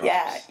earn your stripes.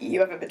 Yeah, you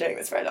haven't been doing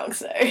this very long,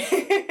 so...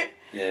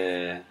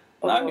 Yeah.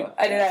 No,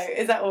 I don't know.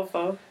 Is that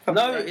awful?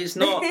 Probably. No, it's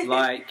not.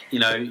 Like,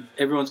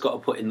 everyone's got to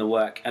put in the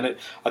work. And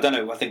I don't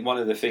know, I think one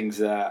of the things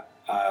that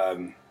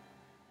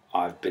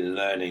I've been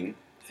learning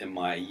in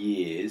my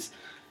years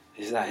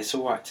is that it's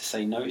all right to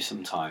say no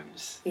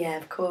sometimes. Yeah,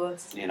 of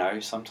course.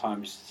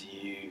 Sometimes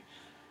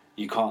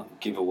you can't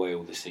give away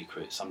all the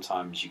secrets.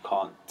 Sometimes you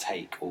can't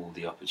take all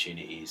the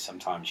opportunities.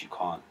 Sometimes you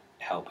can't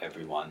help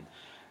everyone.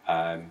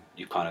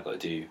 You've kind of got to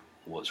do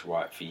what's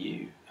right for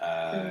you,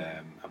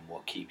 and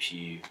what keeps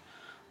you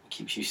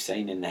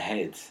sane in the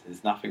head.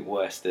 There's nothing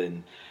worse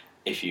than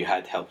if you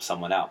had helped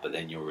someone out, but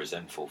then you're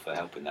resentful for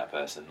helping that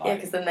person. Like,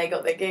 because then they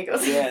got their gig or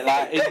something. Yeah,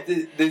 like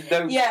there's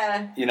no.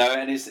 Yeah.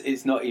 And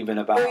it's not even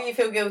about. Or you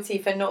feel guilty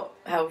for not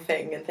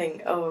helping and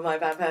think, "Oh, am I a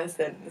bad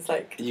person?" It's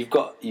like you've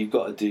got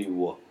to do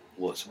what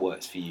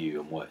works for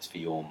you and works for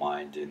your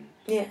mind, and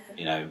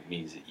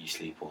means that you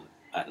sleep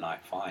at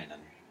night fine,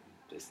 and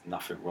there's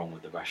nothing wrong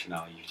with the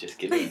rationale you've just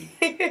given.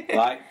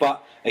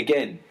 But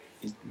again,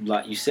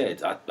 like you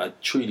said, I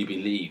truly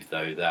believe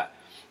though that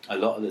a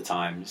lot of the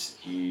times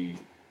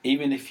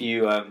even if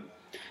your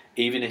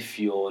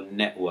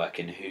network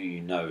and who you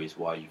know is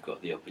why you've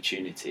got the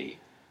opportunity,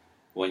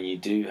 when you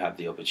do have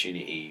the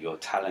opportunity, your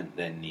talent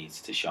then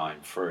needs to shine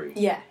through.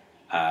 Yeah.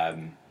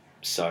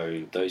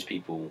 So those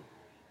people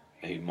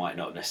who might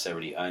not have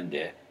necessarily earned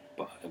it,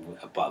 but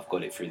have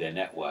got it through their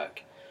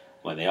network,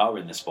 when they are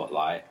in the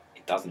spotlight,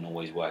 it doesn't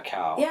always work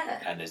out.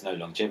 Yeah. And there's no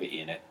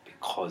longevity in it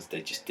because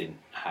they just didn't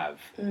have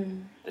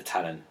the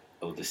talent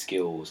or the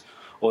skills,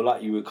 or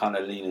like you were kind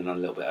of leaning on a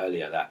little bit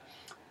earlier, that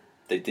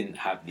they didn't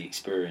have the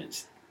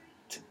experience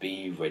to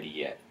be ready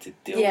yet to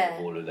deal Yeah.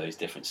 with all of those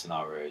different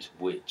scenarios,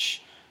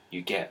 which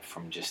you get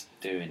from just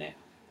doing it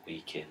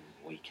week in,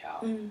 week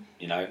out.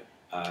 You know.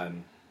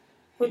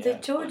 Well, the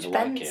George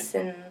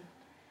Benson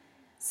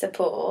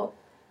support,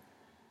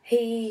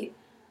 I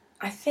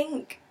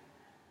think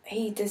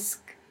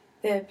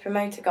the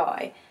promoter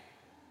guy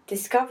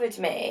discovered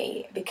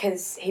me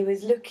because he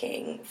was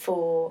looking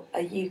for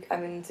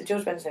the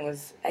George Benson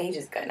was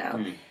ages ago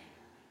now.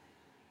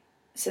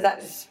 So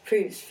that just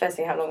proves,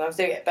 firstly, how long I was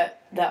doing it,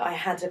 but that I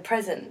had a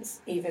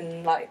presence,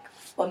 even, like,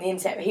 on the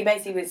internet. He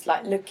basically was,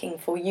 like, looking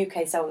for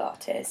UK soul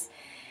artists,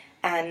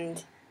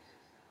 and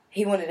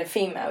he wanted a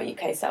female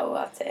UK soul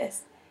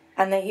artist.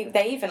 And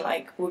they even,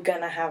 like, were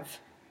going to have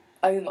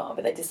Omar,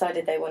 but they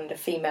decided they wanted a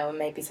female and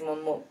maybe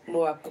someone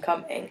more up and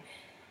coming.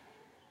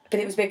 But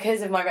it was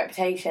because of my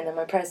reputation and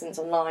my presence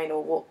online,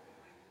 or what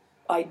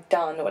I'd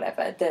done or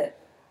whatever, that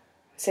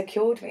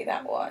secured me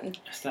that one.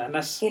 And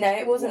that's,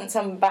 it wasn't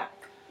some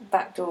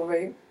backdoor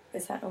route.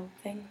 Is that a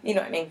thing? You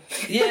know what I mean?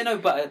 Yeah, no,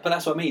 but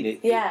that's what I mean.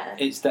 Yeah.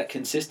 It's that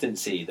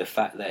consistency, the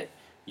fact that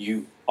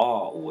you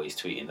are always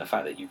tweeting, the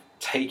fact that you've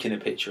taken a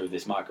picture of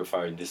this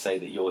microphone to say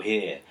that you're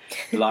here.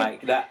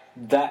 Like,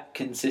 that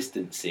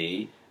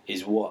consistency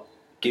is what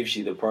gives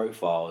you the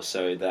profile,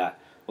 so that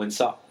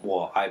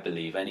I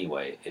believe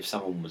anyway, if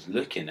someone was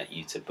looking at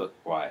you to book,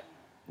 right,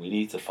 we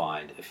need to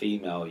find a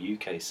female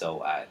UK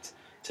soul act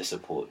to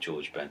support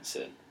George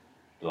Benson.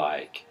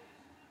 Like,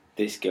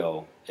 this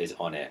girl is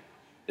on it.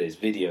 There's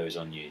videos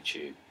on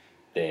YouTube.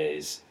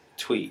 There's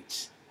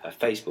tweets. Her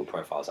Facebook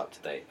profile's up to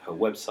date. Her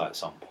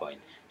website's on point.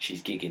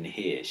 She's gigging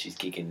here. She's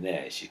gigging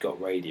there. She's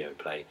got radio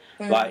play.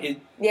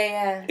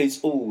 It's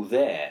all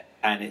there,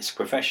 and it's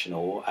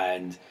professional.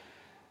 And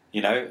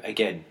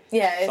again,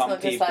 it's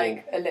not just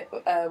like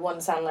one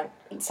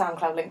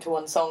SoundCloud link to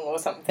one song or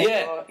something.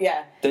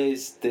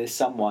 There's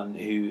someone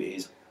who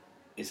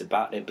is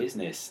about their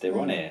business. They're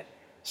on it.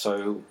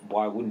 So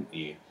why wouldn't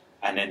you?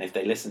 And then if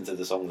they listen to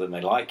the songs and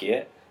they like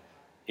it,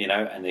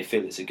 and they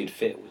feel it's a good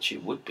fit, which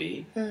it would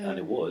be, and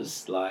it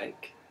was,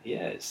 like,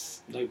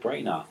 it's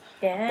no-brainer.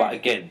 Yeah. But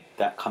again,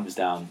 that comes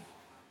down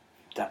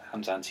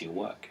to your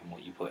work and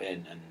what you put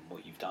in and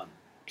what you've done.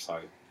 So.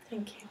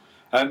 Thank you.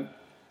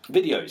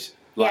 Videos,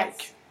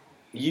 like,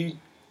 you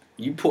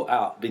put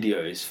out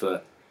videos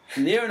for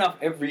near enough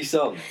every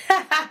song.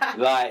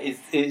 Like,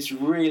 it's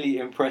really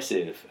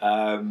impressive.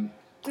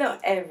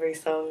 Not every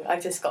song.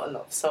 I've just got a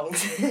lot of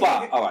songs.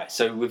 But, alright,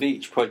 so with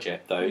each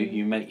project, though,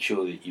 you make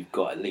sure that you've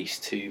got at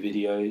least 2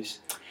 videos?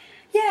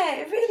 Yeah,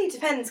 it really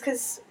depends,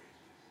 because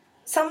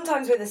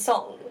sometimes with a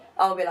song,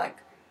 I'll be like,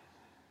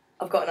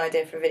 I've got an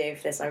idea for a video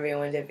for this and I really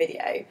want to do a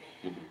video.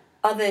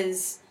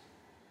 Others,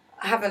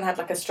 I haven't had,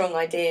 like, a strong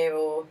idea,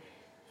 or...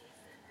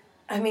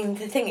 I mean,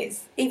 the thing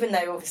is, even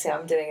though, obviously,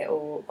 I'm doing it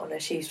all on a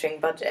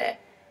shoestring budget,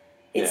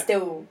 it's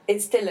still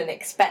an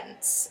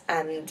expense,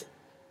 and...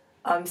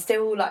 I'm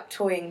still, like,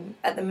 toying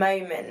at the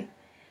moment.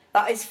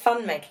 Like, it's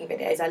fun making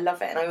videos. I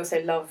love it. And I also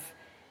love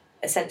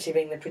essentially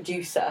being the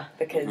producer,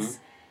 because...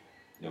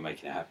 You're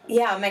making it happen.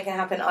 Yeah, I'm making it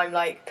happen. I'm,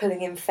 like,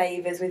 pulling in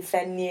favours with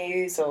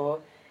venues,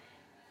 or,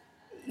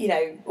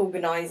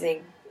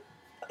 organising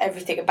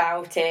everything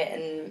about it,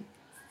 and,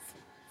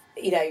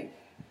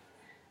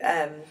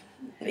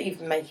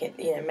 even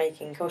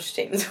making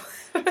costumes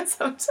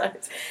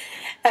sometimes.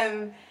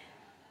 I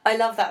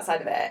love that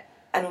side of it.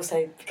 And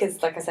also,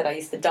 because, like I said, I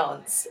used to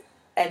dance...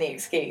 Any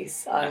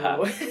excuse, I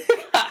will.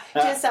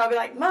 I'll be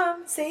like,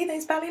 Mum, see,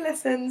 those ballet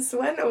lessons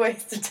weren't a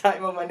waste of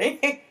time or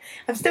money.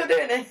 I'm still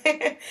doing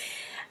it.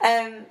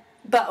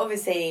 But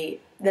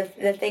obviously, the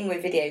thing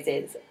with videos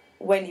is,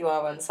 when you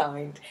are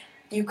unsigned,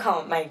 you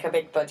can't make a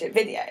big budget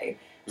video.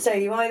 So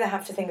you either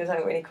have to think of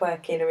something really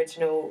quirky and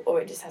original, or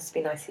it just has to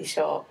be nicely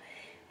shot.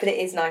 But it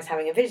is nice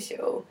having a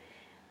visual.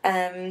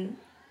 Although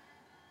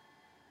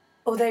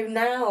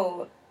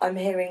now I'm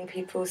hearing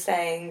people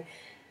saying,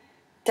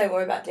 don't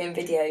worry about doing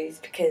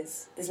videos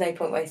because there's no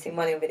point wasting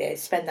money on videos.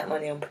 Spend that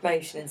money on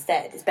promotion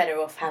instead. It's better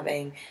off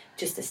having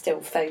just a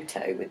still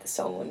photo with the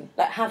song on,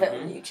 like, have it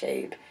on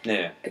YouTube.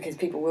 Yeah. Because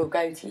people will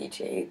go to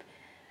YouTube,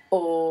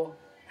 or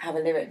have a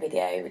lyric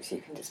video which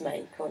you can just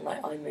make on,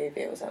 like,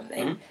 iMovie or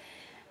something.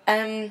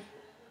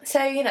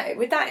 So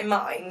with that in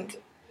mind,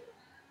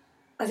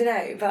 I don't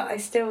know, but I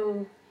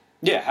still.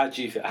 Yeah. How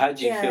do you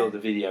feel the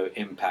video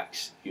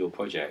impacts your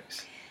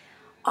projects?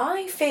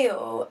 I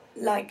feel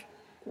like.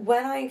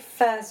 When I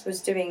first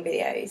was doing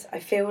videos,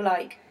 I feel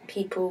like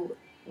people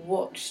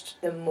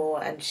watched them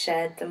more and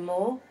shared them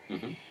more.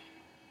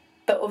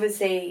 But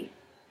obviously,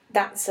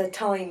 that's a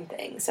time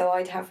thing. So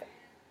I'd have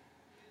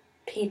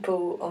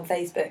people on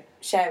Facebook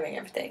sharing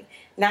everything.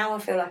 Now I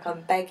feel like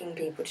I'm begging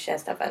people to share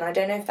stuff. And I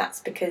don't know if that's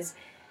because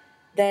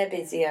they're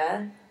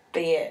busier,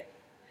 be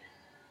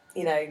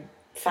it,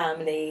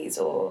 families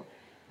or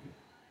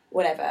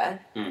whatever.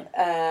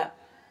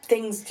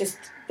 Things just,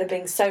 there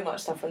being so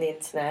much stuff on the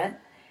internet.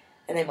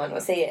 And they might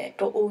not see it,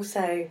 but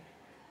also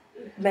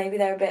maybe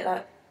they're a bit,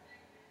 like,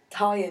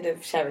 tired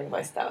of sharing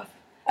my stuff.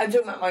 I'm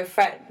talking about my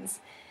friends.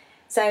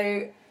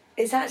 So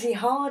it's actually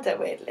harder,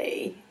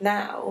 weirdly,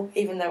 now,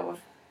 even though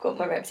I've got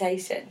my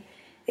reputation,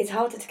 it's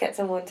harder to get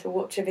someone to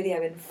watch a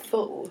video in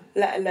full,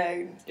 let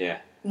alone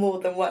more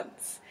than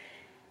once,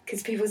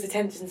 because people's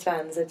attention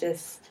spans are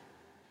just.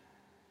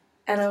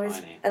 And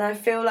I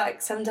feel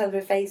like sometimes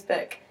with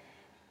Facebook,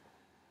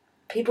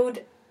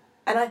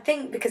 and I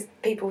think because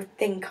people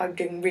think I'm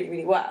doing really,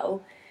 really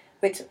well,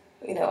 which,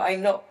 you know,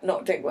 I'm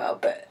not doing well,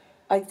 but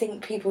I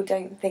think people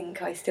don't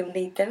think I still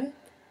need them,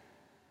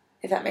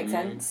 if that makes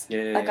sense.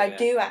 I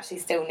do actually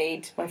still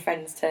need my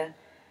friends to,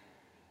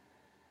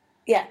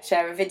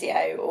 share a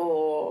video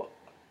or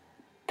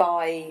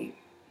buy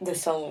the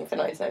song for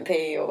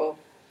 99p or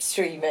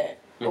stream it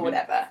or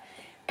whatever.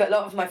 But a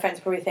lot of my friends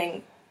probably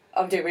think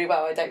I'm doing really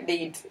well, I don't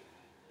need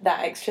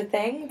that extra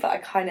thing, but I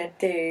kind of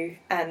do,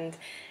 and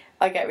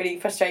I get really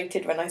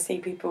frustrated when I see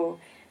people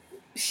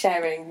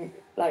sharing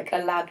like a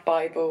Lad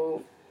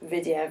Bible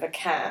video of a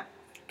cat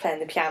playing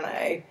the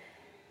piano,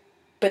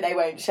 but they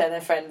won't share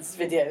their friend's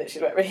video that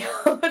she's worked really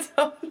hard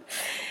on.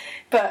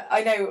 But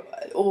I know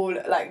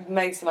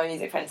most of my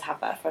music friends have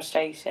that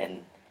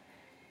frustration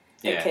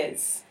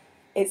because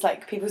it's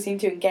like people seem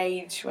to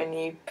engage when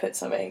you put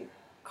something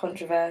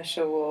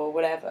controversial or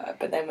whatever,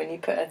 but then when you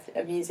put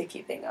a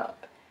music-y thing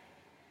up,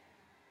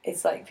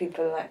 it's like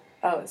people are like,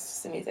 oh, it's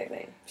just a music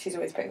thing. She's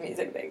always putting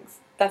music things.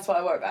 That's what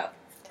I worry about.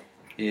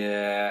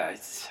 Yeah.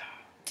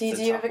 Do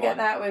you ever get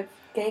that with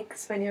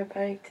gigs when you're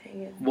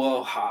promoting?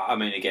 Well, I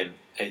mean, again,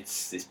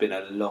 it's been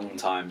a long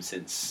time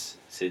since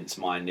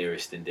my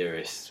nearest and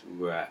dearest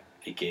were at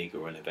a gig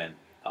or an event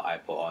that I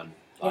put on.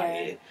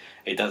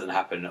 It doesn't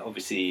happen.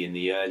 Obviously, in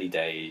the early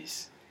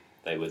days,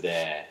 they were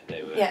there.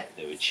 They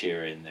were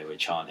cheering. They were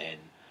chanting,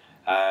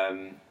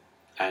 and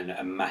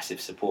a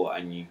massive support.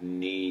 And you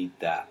need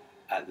that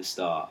at the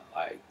start,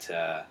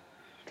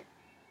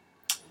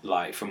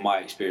 from my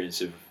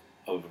experience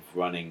of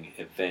running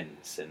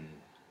events and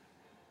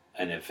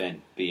an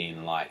event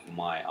being like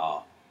my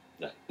art.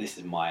 That this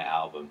is my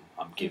album.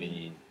 I'm giving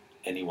you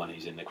anyone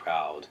who's in the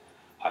crowd.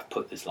 I've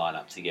put this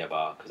lineup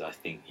together because I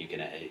think you're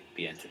gonna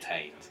be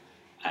entertained.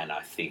 And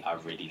I think I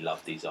really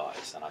love these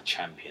artists and I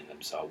champion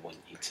them, so I want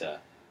you to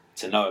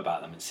know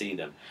about them and see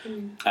them.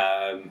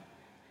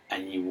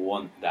 And you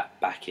want that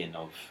backing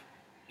of,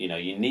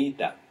 you need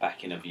that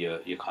backing of your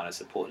kind of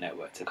support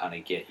network to kind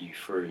of get you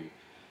through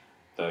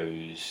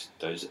those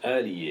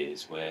early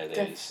years where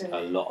there's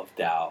a lot of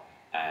doubt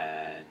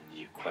and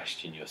you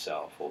question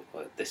yourself, or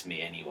that's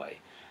me anyway,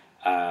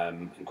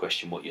 and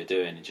question what you're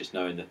doing, and just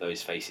knowing that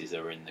those faces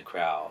are in the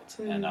crowd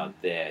and are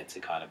there to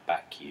kind of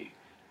back you.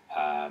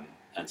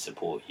 And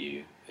support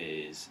you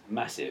is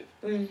massive.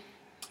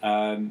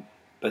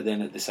 But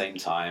then at the same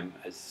time,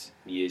 as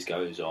years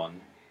goes on,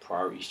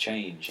 priorities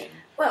change. And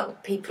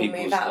people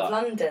move out of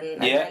London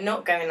and they're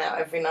not going out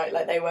every night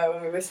like they were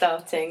when we were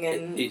starting.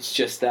 And it's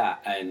just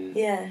that, and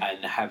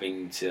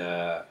having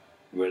to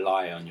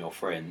rely on your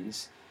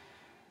friends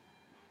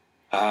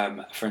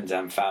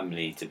and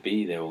family to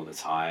be there all the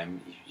time.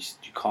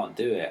 You can't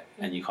do it,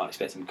 and you can't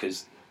expect them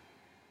because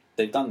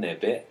they've done their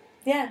bit.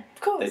 Yeah,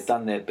 of course. They've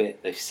done their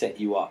bit. They've set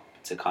you up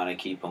to kind of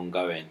keep on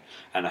going,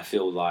 and I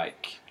feel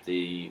like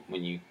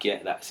when you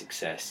get that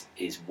success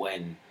is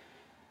when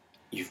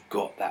you've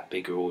got that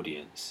bigger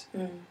audience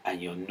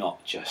and you're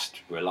not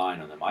just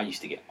relying on them. I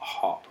used to get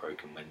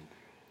heartbroken when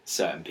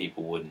certain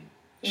people wouldn't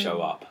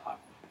show up.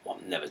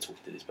 I'm never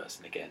talking to this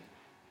person again.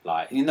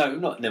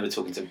 Not never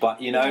talking to, but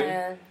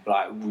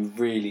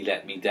really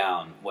let me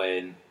down,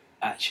 when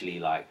actually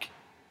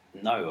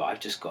no, I've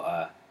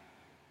got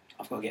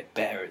to get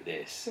better at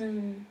this.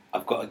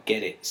 I've got to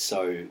get it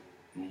so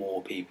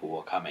more people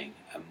are coming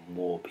and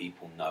more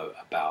people know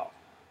about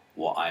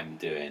what I'm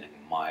doing and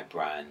my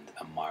brand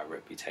and my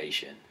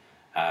reputation,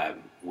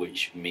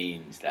 which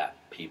means that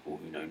people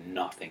who know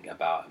nothing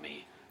about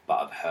me but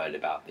have heard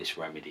about this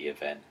Remedy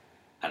event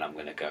and I'm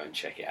going to go and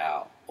check it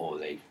out, or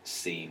they've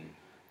seen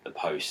the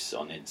posts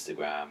on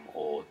Instagram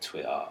or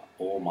Twitter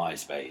or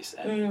MySpace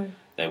and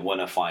they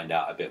want to find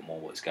out a bit more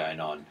what's going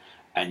on,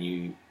 and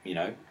you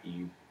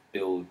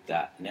build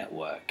that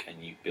network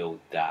and you build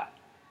that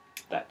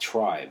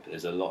tribe.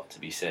 There's a lot to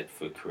be said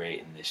for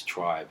creating this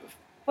tribe of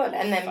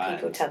and then fans.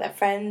 People tell their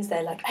friends,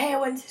 they're like, hey, I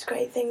went to this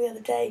great thing the other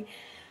day,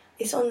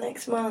 it's on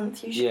next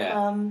month, you should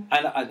come.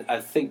 And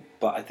I think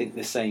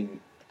the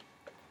same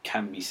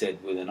can be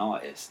said with an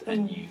artist,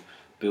 and you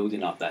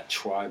building up that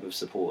tribe of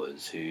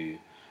supporters who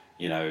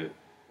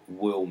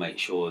will make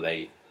sure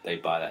they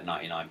buy that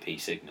 99p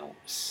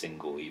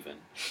single even,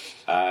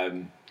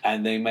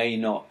 and they may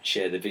not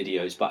share the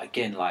videos, but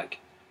again,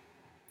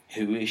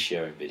 who is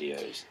sharing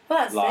videos? Well,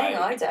 that's the thing,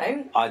 I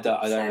don't.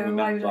 I don't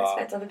remember. Why would I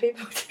expect other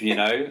people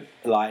to?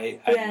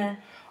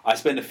 I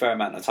spend a fair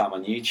amount of time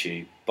on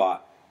YouTube,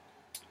 but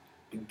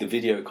the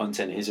video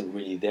content isn't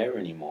really there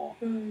anymore.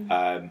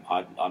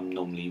 I'm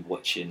normally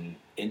watching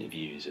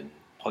interviews and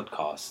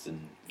podcasts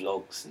and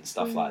vlogs and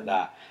stuff like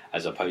that,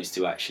 as opposed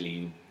to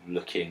actually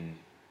looking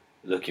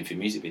for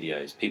music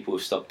videos. People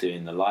have stopped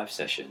doing the live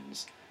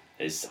sessions.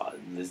 There's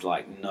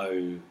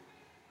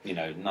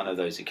none of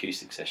those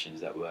acoustic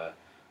sessions that were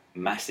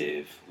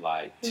massive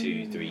like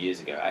 2-3 years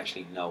ago.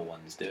 Actually, no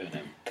one's doing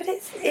them. But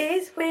it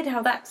is weird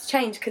how that's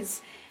changed,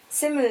 because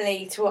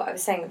similarly to what I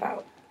was saying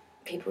about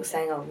people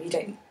saying, oh, you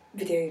don't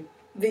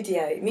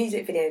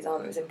music videos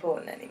aren't as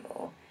important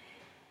anymore.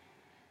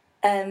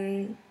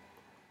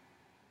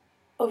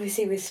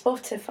 Obviously with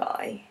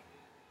Spotify,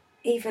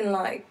 even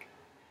like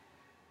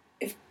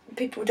if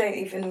people don't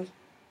even,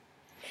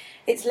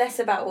 it's less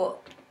about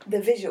what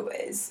the visual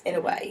is in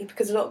a way,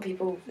 because a lot of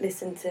people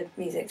listen to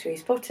music through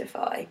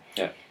Spotify.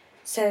 Yeah.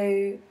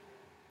 So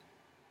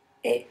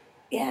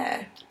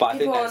But I people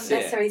think aren't that's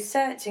necessarily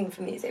searching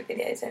for music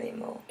videos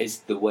anymore. It's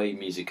the way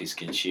music is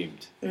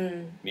consumed.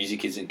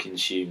 Music isn't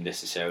consumed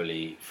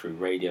necessarily through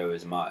radio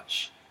as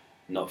much,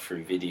 not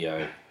through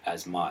video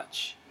as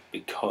much,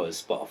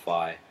 because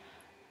Spotify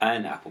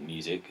and Apple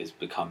Music has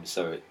become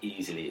so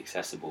easily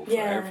accessible for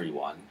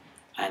everyone,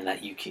 and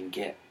that you can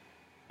get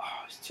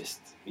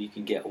you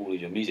can get all of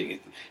your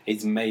music.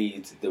 It's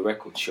made the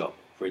record shop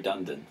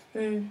redundant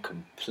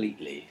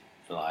completely.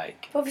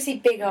 Like, obviously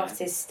big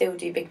artists still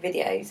do big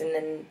videos, and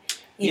then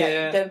you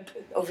know,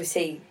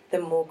 obviously the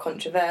more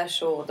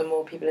controversial, the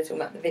more people are talking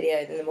about the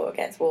video, then the more it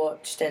gets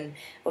watched. And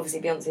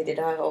obviously Beyonce did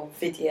her whole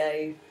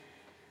video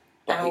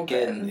album.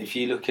 Again, if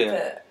you look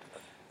at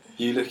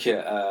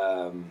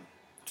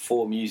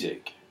For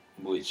Music,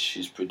 which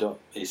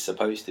is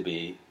supposed to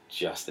be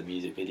just a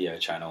music video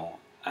channel,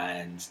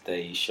 and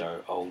they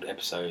show old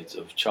episodes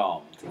of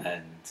Charmed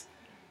and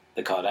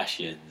the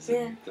Kardashians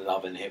and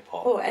Love and Hip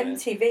Hop. Oh,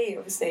 MTV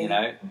obviously, you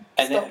know,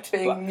 stopped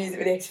being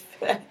music videos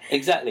for them.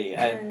 Exactly,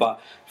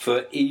 but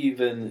for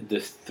even the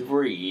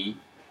 3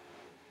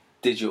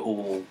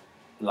 digital,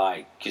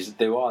 like, because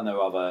there are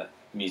no other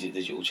music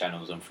digital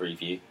channels on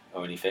Freeview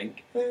or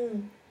anything,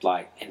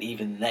 like, and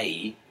even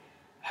they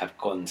have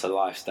gone to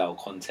lifestyle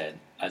content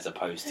as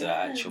opposed to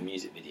actual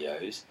music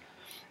videos.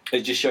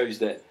 It just shows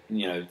that,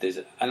 you know,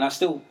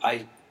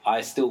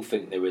 I still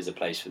think there is a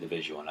place for the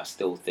visual, and I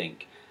still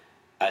think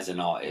as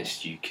an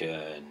artist you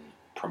can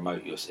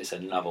promote it's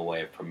another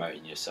way of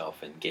promoting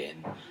yourself and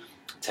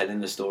telling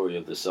the story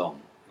of the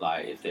song.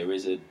 Like, if there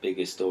is a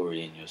bigger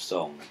story in your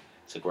song,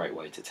 it's a great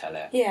way to tell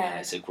it. Yeah. And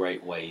it's a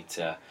great way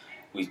for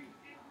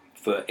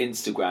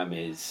Instagram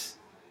is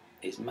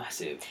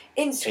massive.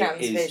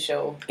 Instagram's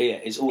visual. Yeah,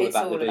 it's all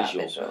about the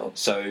visual.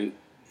 So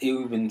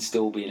even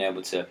still being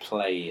able to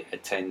play a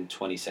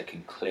 10-20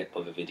 second clip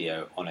of a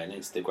video on an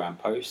Instagram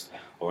post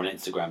or an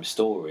Instagram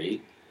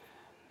story,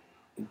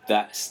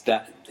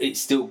 it's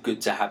still good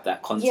to have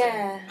that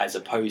content, as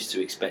opposed to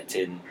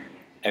expecting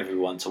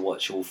everyone to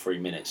watch all 3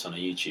 minutes on a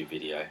YouTube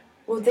video.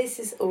 Well, this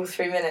is all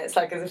 3 minutes,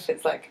 like, as if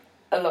it's like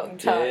a long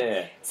time.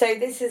 Yeah. So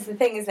this is the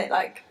thing, isn't it?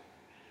 Like,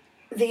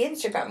 the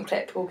Instagram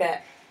clip will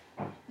get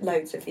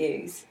loads of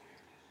views,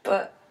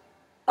 but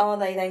are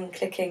they then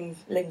clicking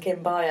link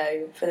in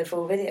bio for the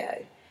full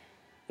video?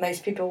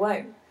 Most people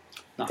won't.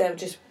 No. They'll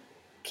just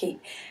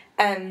keep...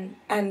 and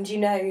you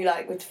know,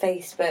 like with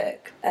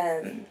Facebook,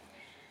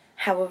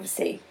 how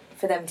obviously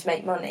for them to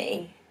make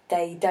money,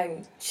 they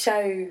don't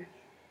show...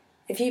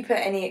 If you put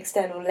any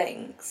external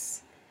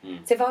links...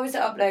 So if I was to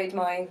upload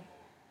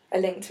a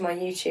link to my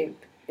YouTube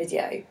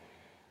video,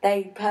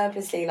 they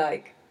purposely,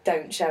 like,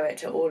 don't show it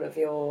to all of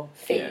your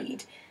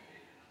feed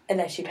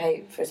unless you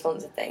pay for a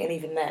sponsored thing, and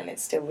even then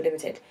it's still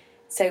limited.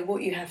 So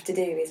what you have to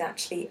do is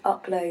actually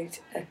upload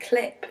a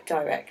clip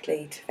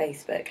directly to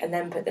Facebook and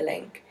then put the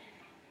link.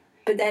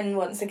 But then,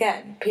 once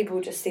again,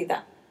 people just see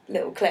that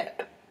little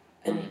clip,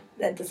 and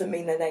that doesn't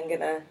mean they're then going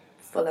to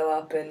follow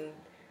up. And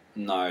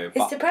no,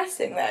 it's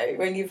depressing, though,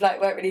 when you've, like,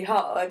 worked really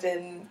hard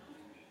and...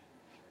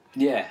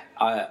 Yeah,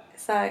 I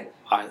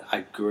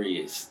agree.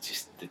 It's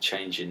just the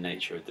changing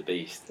nature of the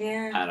beast.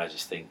 Yeah. And I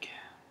just think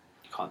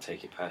you can't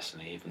take it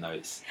personally, even though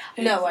it's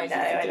No, I easy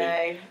to do.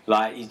 know.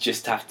 Like, you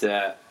just have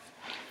to...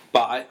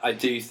 But I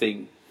do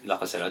think,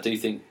 like I said, I do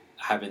think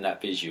having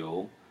that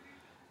visual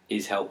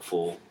is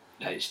helpful.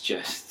 It's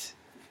just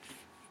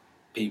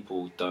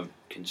people don't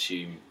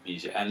consume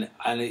music. And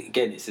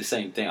again, it's the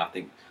same thing. I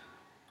think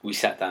we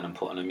sat down and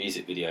put on a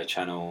music video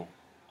channel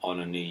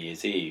on a New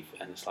Year's Eve,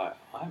 and it's like,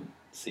 I haven't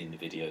seen the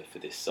video for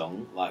this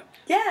song. Like,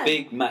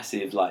 big,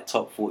 massive, like,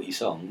 top 40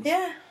 songs.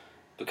 Yeah.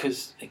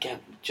 Because,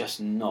 again,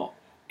 just not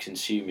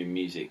consuming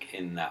music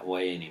in that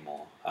way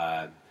anymore.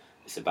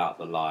 It's about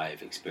the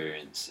live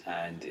experience,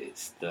 and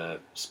it's the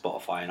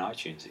Spotify and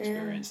iTunes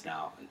experience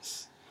now.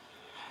 It's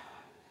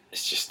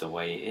just the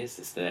way it is.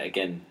 It's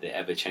the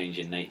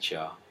ever-changing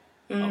nature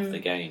of the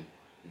game.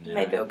 You know?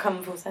 Maybe it'll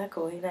come full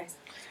circle, who knows?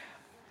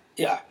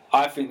 Yeah,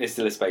 I think there's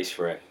still a space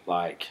for it.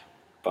 Like,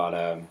 but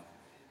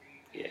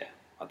yeah,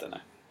 I don't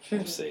know.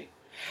 We'll see.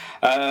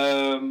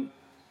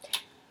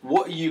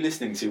 What are you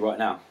listening to right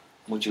now?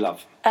 What do you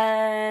love?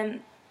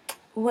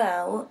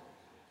 Well,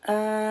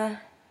 I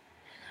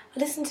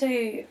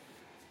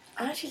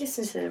actually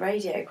listen to the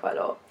radio quite a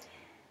lot,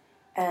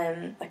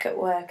 like at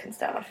work and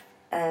stuff,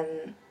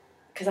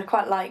 because I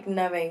quite like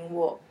knowing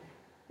what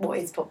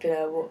is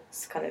popular,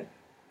 what's kind of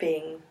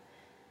being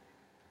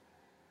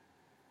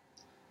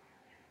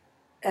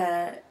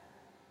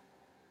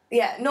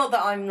not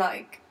that I'm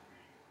like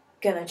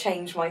gonna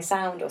change my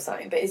sound or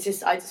something. But it's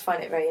just, I just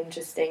find it very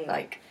interesting.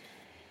 Like,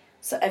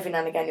 so every now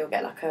and again you'll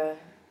get like a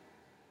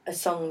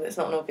song that's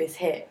not an obvious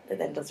hit that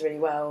then does really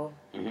well.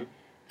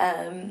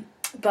 Mm-hmm.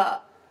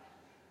 But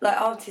like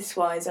artist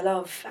wise, I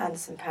love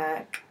Anderson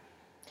 .Paak.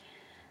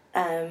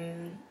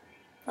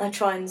 I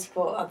try and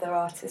support other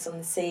artists on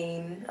the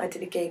scene. I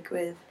did a gig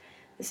with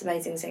this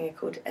amazing singer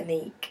called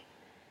Anique.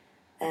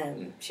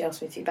 She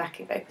asked me to do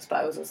backing vocals,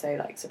 but I was also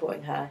like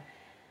supporting her.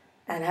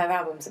 And her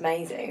album's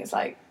amazing. It's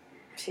like,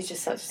 she's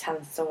just such a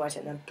talented songwriter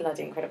and a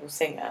bloody incredible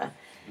singer.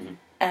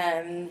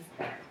 Mm-hmm.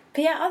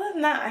 But yeah, other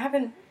than that,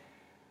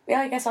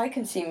 I guess I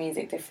consume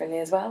music differently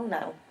as well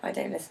now. I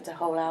don't listen to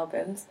whole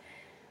albums.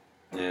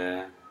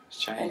 Yeah, it's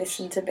changed. I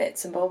listen to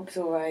bits and bobs,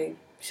 or I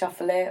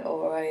shuffle it,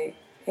 or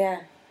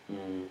yeah.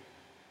 Yeah,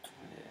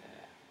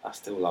 I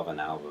still love an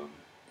album.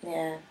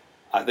 Yeah.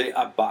 But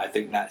I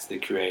think that's the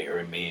creator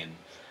in me, and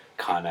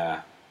kind of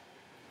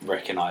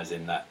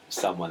recognising that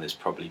someone has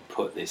probably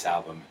put this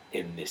album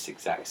in this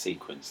exact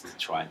sequence to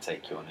try and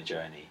take you on a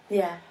journey.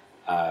 Yeah.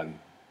 And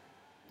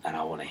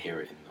I want to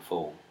hear it in the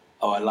full.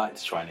 I like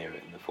to try and hear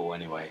it in the full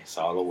anyway,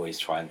 so I'll always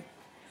try and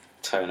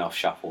turn off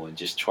shuffle and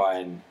just try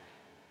and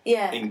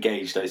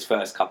engage those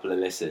first couple of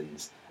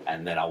listens,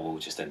 and then I will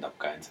just end up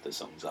going to the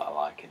songs that I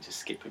like and just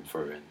skipping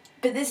through.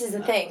 But this is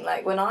the thing,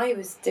 like when I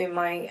was doing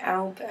my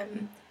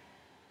album,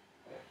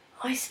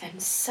 I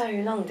spent so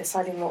long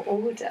deciding what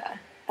order,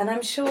 and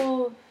I'm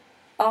sure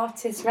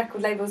artists,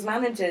 record labels,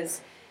 managers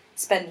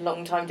spend a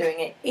long time doing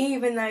it,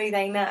 even though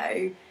they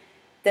know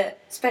that,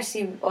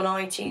 especially on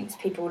iTunes,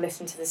 people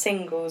listen to the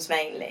singles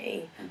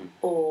mainly,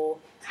 or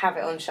have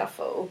it on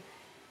shuffle.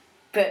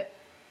 But,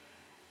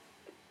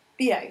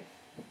 you know,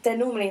 they're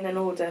normally in an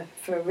order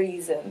for a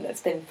reason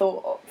that's been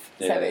thought of.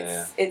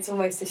 So it's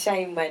almost a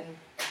shame when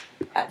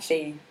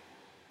actually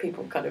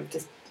people kind of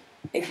just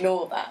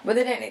ignore that. But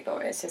they don't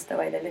ignore it, it's just the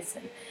way they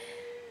listen.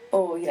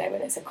 Or, you know,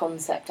 when it's a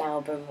concept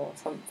album or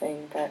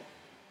something, but...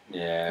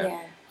 Yeah.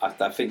 I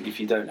think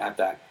if you don't have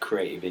that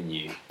creative in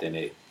you, then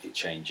it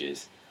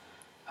changes.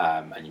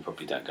 And you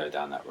probably don't go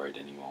down that road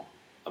anymore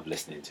of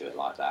listening to it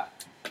like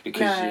that.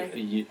 Because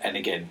you and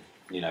again,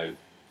 you know,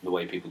 the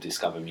way people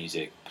discover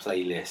music,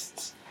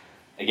 playlists,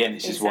 again,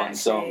 it's just one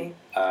song,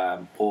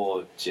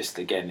 or just,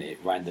 again, it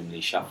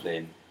randomly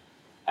shuffling,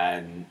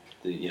 and,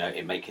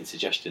 it making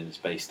suggestions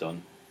based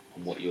on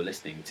what you're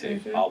listening to.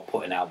 Mm-hmm. I'll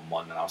put an album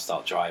on and I'll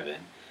start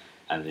driving,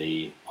 and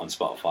on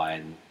Spotify,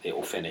 and it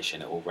will finish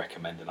and it will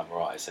recommend another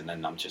artist, and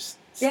then I'm just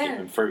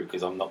skipping through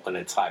because I'm not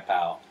going to type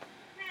out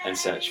and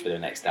search for the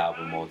next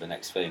album or the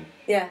next thing.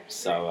 Yeah.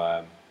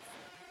 So,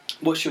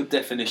 what's your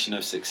definition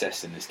of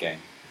success in this game?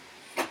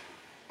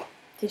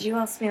 Did you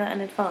ask me that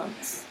in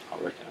advance? I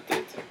reckon I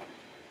did.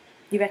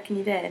 You reckon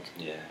you did?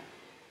 Yeah.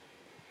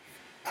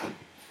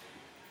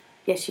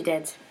 Yes, you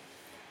did.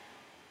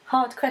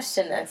 Hard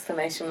question,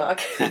 exclamation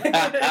mark.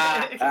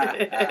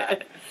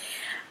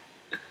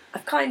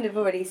 I've kind of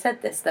already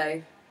said this,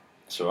 though.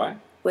 That's all right.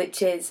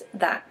 Which is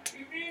that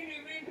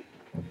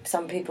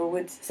some people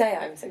would say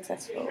I'm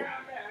successful.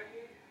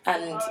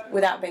 And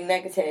without being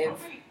negative,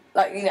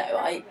 like,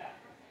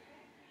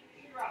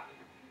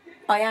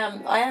 I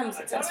am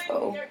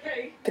successful,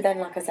 but then,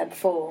 like I said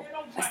before,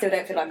 I still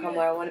don't feel like I'm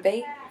where I want to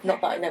be.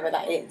 Not that I know where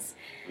that is.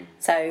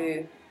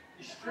 So,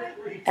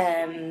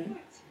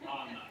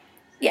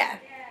 yeah,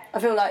 I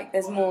feel like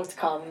there's more to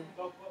come.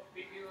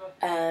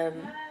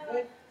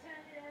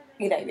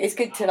 It's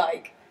good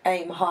to,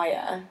 aim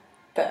higher,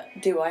 but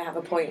do I have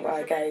a point where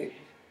I go,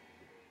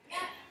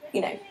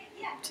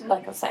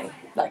 like I was saying,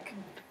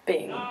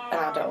 being an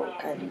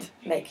adult and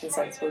making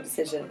sensible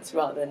decisions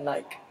rather than,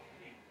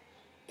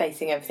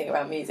 basing everything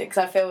around music?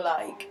 Because I feel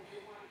like,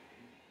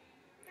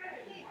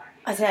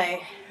 I don't know,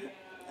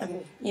 I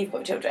mean, you've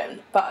got children,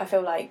 but I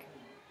feel like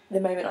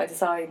the moment I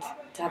decide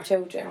to have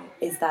children,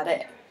 is that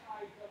it?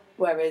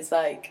 Whereas,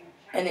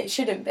 and it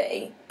shouldn't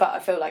be, but I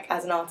feel like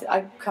as an artist,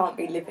 I can't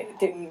be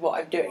doing what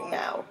I'm doing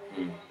now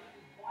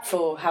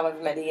for however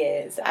many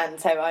years, and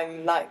so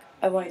I'm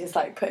am I just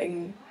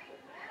putting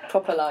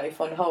proper life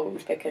on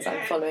hold because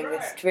I'm following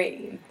this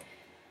dream?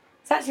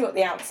 It's actually what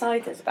The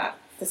Outsider's about,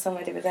 the song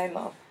I did with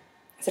Omar.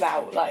 It's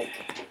about,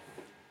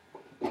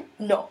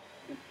 not,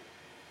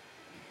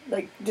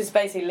 just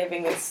basically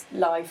living this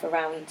life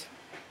around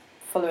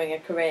following a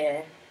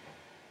career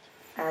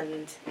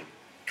and,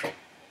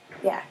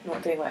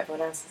 not doing what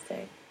everyone else is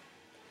doing.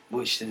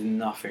 Which there's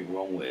nothing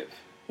wrong with.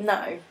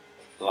 No.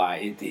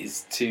 It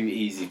is too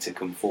easy to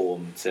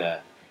conform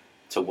to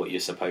what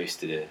you're supposed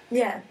to do.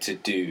 Yeah. To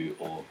do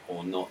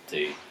or not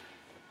do.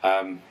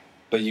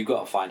 But you've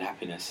got to find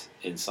happiness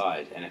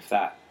inside, and if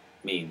that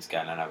means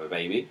going and have a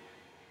baby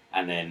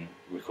and then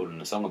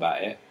recording a song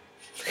about it,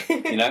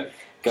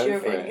 go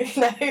for it.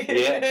 No.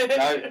 Yeah,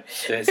 no,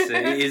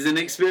 it is an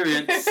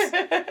experience.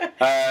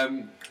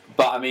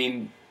 But I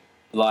mean,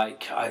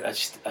 I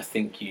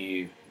think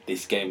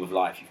this game of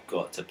life, you've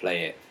got to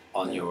play it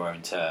on your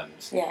own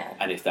terms. Yeah.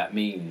 And if that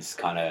means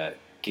kind of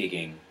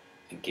gigging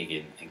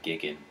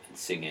and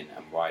singing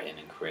and writing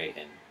and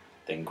creating,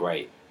 then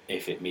great.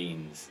 If it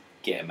means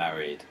getting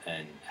married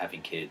and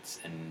having kids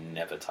and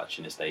never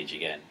touching the stage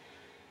again,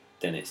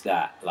 then it's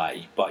that.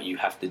 Like, but you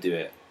have to do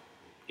it.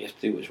 You have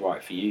to do what's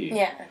right for you,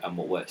 and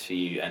what works for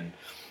you. And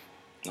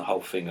the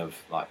whole thing of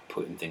like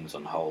putting things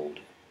on hold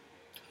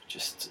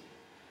just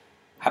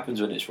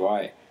happens when it's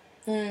right.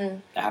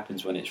 It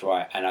happens when it's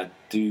right. And I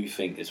do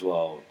think as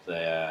well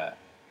the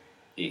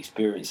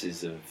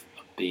experiences of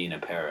being a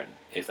parent,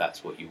 if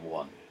that's what you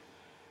want,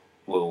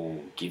 will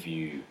give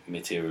you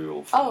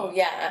material for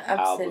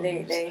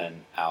albums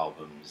and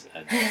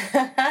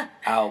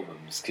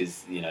albums,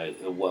 because you know,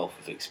 the wealth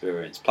of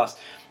experience. Plus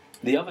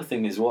the other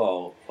thing as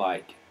well,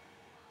 like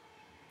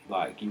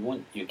you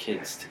want your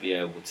kids to be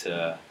able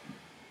to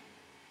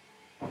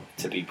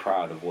be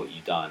proud of what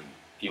you've done.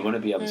 You want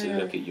to be able to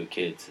look at your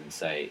kids and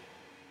say,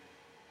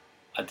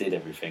 I did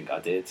everything I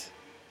did,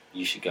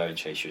 you should go and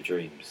chase your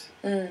dreams.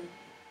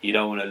 You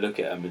don't want to look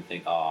at them and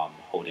think, oh, I'm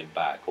holding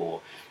back,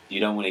 or you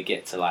don't want to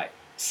get to like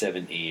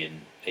 70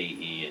 and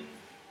 80 and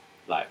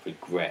like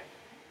regret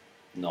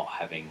not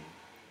having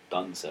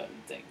done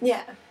certain things.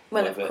 Yeah,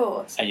 well, of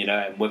course. And you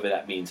know, whether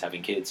that means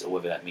having kids or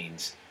whether that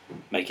means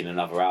making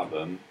another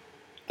album,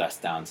 that's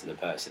down to the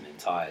person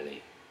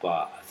entirely.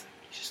 But I think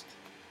you just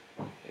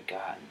go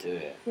out and do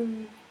it.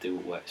 Do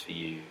what works for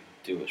you.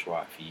 Do what's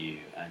right for you.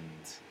 And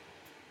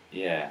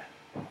yeah,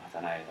 I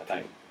don't know.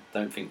 I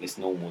don't think this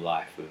normal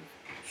life of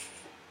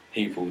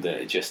people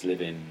that are just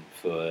living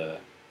for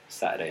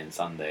Saturday and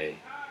Sunday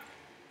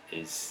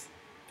is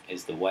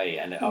the way.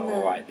 And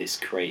all right, this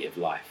creative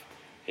life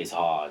is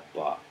hard,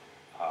 but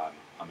I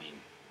mean,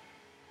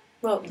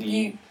 well,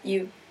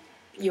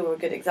 you're a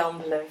good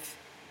example of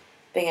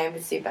being able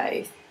to do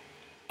both.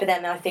 But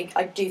then I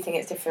do think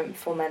it's different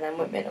for men and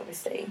women,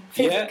 obviously,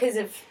 because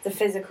of the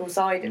physical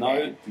side of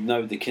it.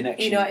 No, the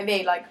connection. You know what I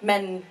mean? Like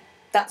men,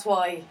 that's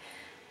why,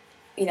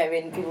 you know,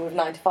 in people with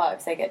 9 to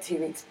 5s, they get 2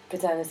 weeks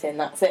paternity and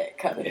that's it,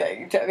 kind of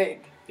thing. Do you know what I mean?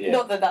 Yeah.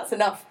 Not that that's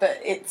enough, but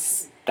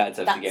it's... Dads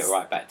have to get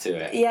right back to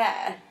it.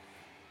 Yeah.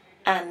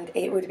 And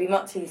it would be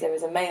much easier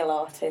as a male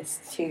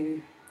artist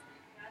to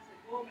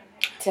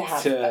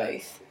have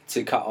both.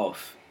 To cut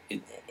off.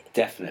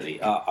 Definitely.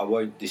 I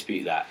won't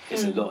dispute that.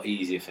 It's a lot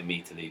easier for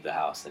me to leave the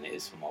house than it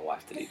is for my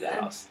wife to leave the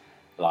house.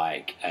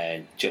 Like,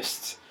 and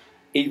just,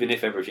 even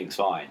if everything's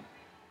fine,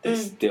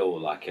 there's still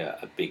like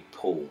a big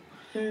pull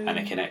and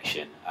a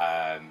connection.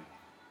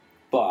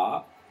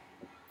 But,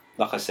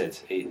 like I said,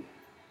 it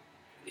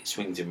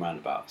swings in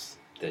roundabouts.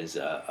 There's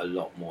a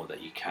lot more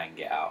that you can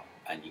get out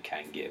and you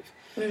can give.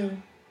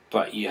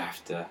 But you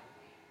have to,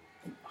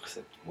 like I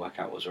said, work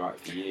out what's right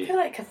for you. I feel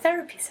like a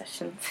therapy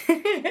session.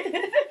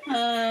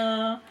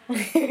 I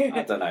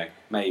don't know,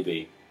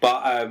 maybe.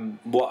 But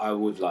what I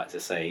would like to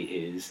say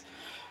is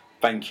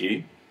thank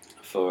you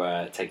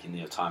for taking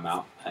your time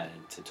out and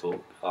to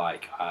talk.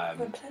 Like, my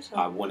pleasure.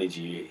 I wanted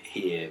you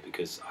here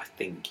because I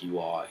think you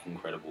are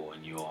incredible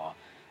and you are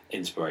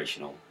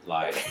inspirational.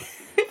 Like,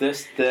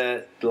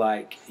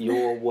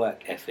 your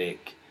work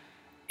ethic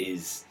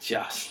is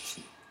just,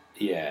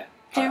 yeah.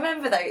 Do you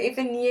remember though,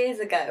 even years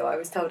ago I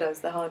was told I was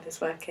the hardest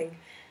working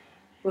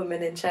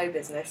woman in show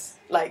business.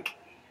 Like,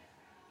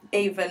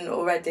 even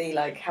already,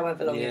 like,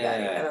 however long ago,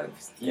 and I'm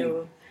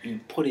still... You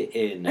put it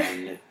in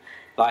and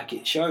like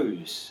it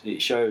shows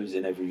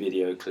in every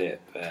video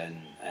clip and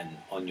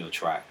on your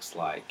tracks.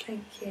 Like,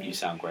 thank you. You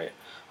sound great.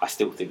 I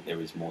still think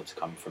there is more to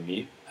come from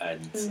you,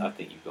 and I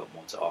think you've got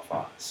more to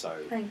offer, so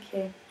thank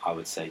you. I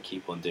would say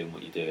keep on doing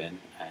what you're doing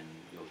and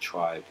your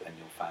tribe and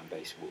your fan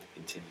base will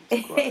continue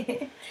to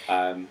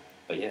grow.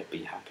 But yeah,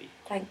 be happy.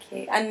 Thank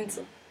you. And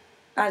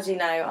as you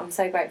know, I'm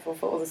so grateful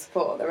for all the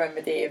support that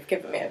Remedy have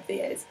given me over the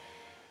years.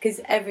 Because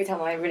every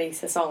time I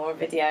release a song or a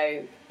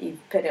video,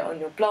 you've put it on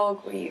your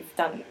blog or you've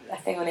done a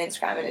thing on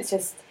Instagram, and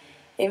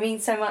it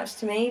means so much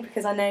to me,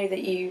 because I know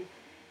that you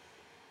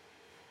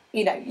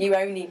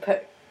only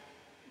put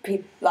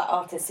people, like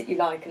artists that you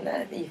like and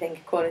that you think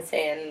are quality,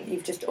 and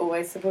you've just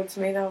always supported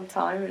me the whole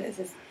time, and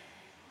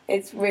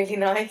it's really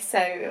nice.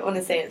 So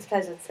honestly, it's a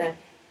pleasure to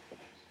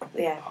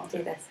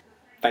do this.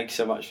 Thank you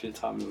so much for your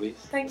time, Louise.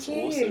 Thank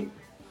you. Awesome.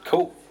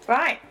 Cool.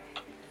 Right.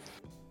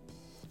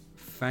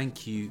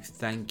 Thank you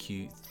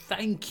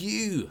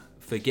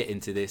for getting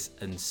to this,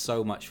 and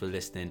so much for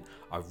listening.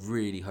 I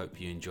really hope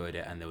you enjoyed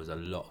it, and there was a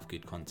lot of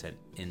good content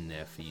in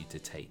there for you to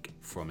take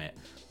from it.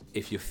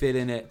 If you're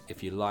feeling it,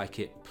 if you like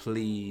it,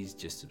 please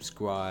just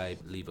subscribe,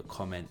 leave a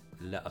comment,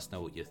 let us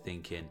know what you're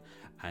thinking,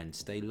 and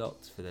stay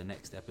locked for the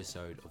next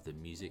episode of the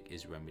Music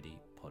is Remedy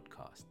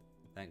podcast.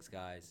 Thanks,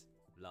 guys.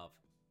 Love.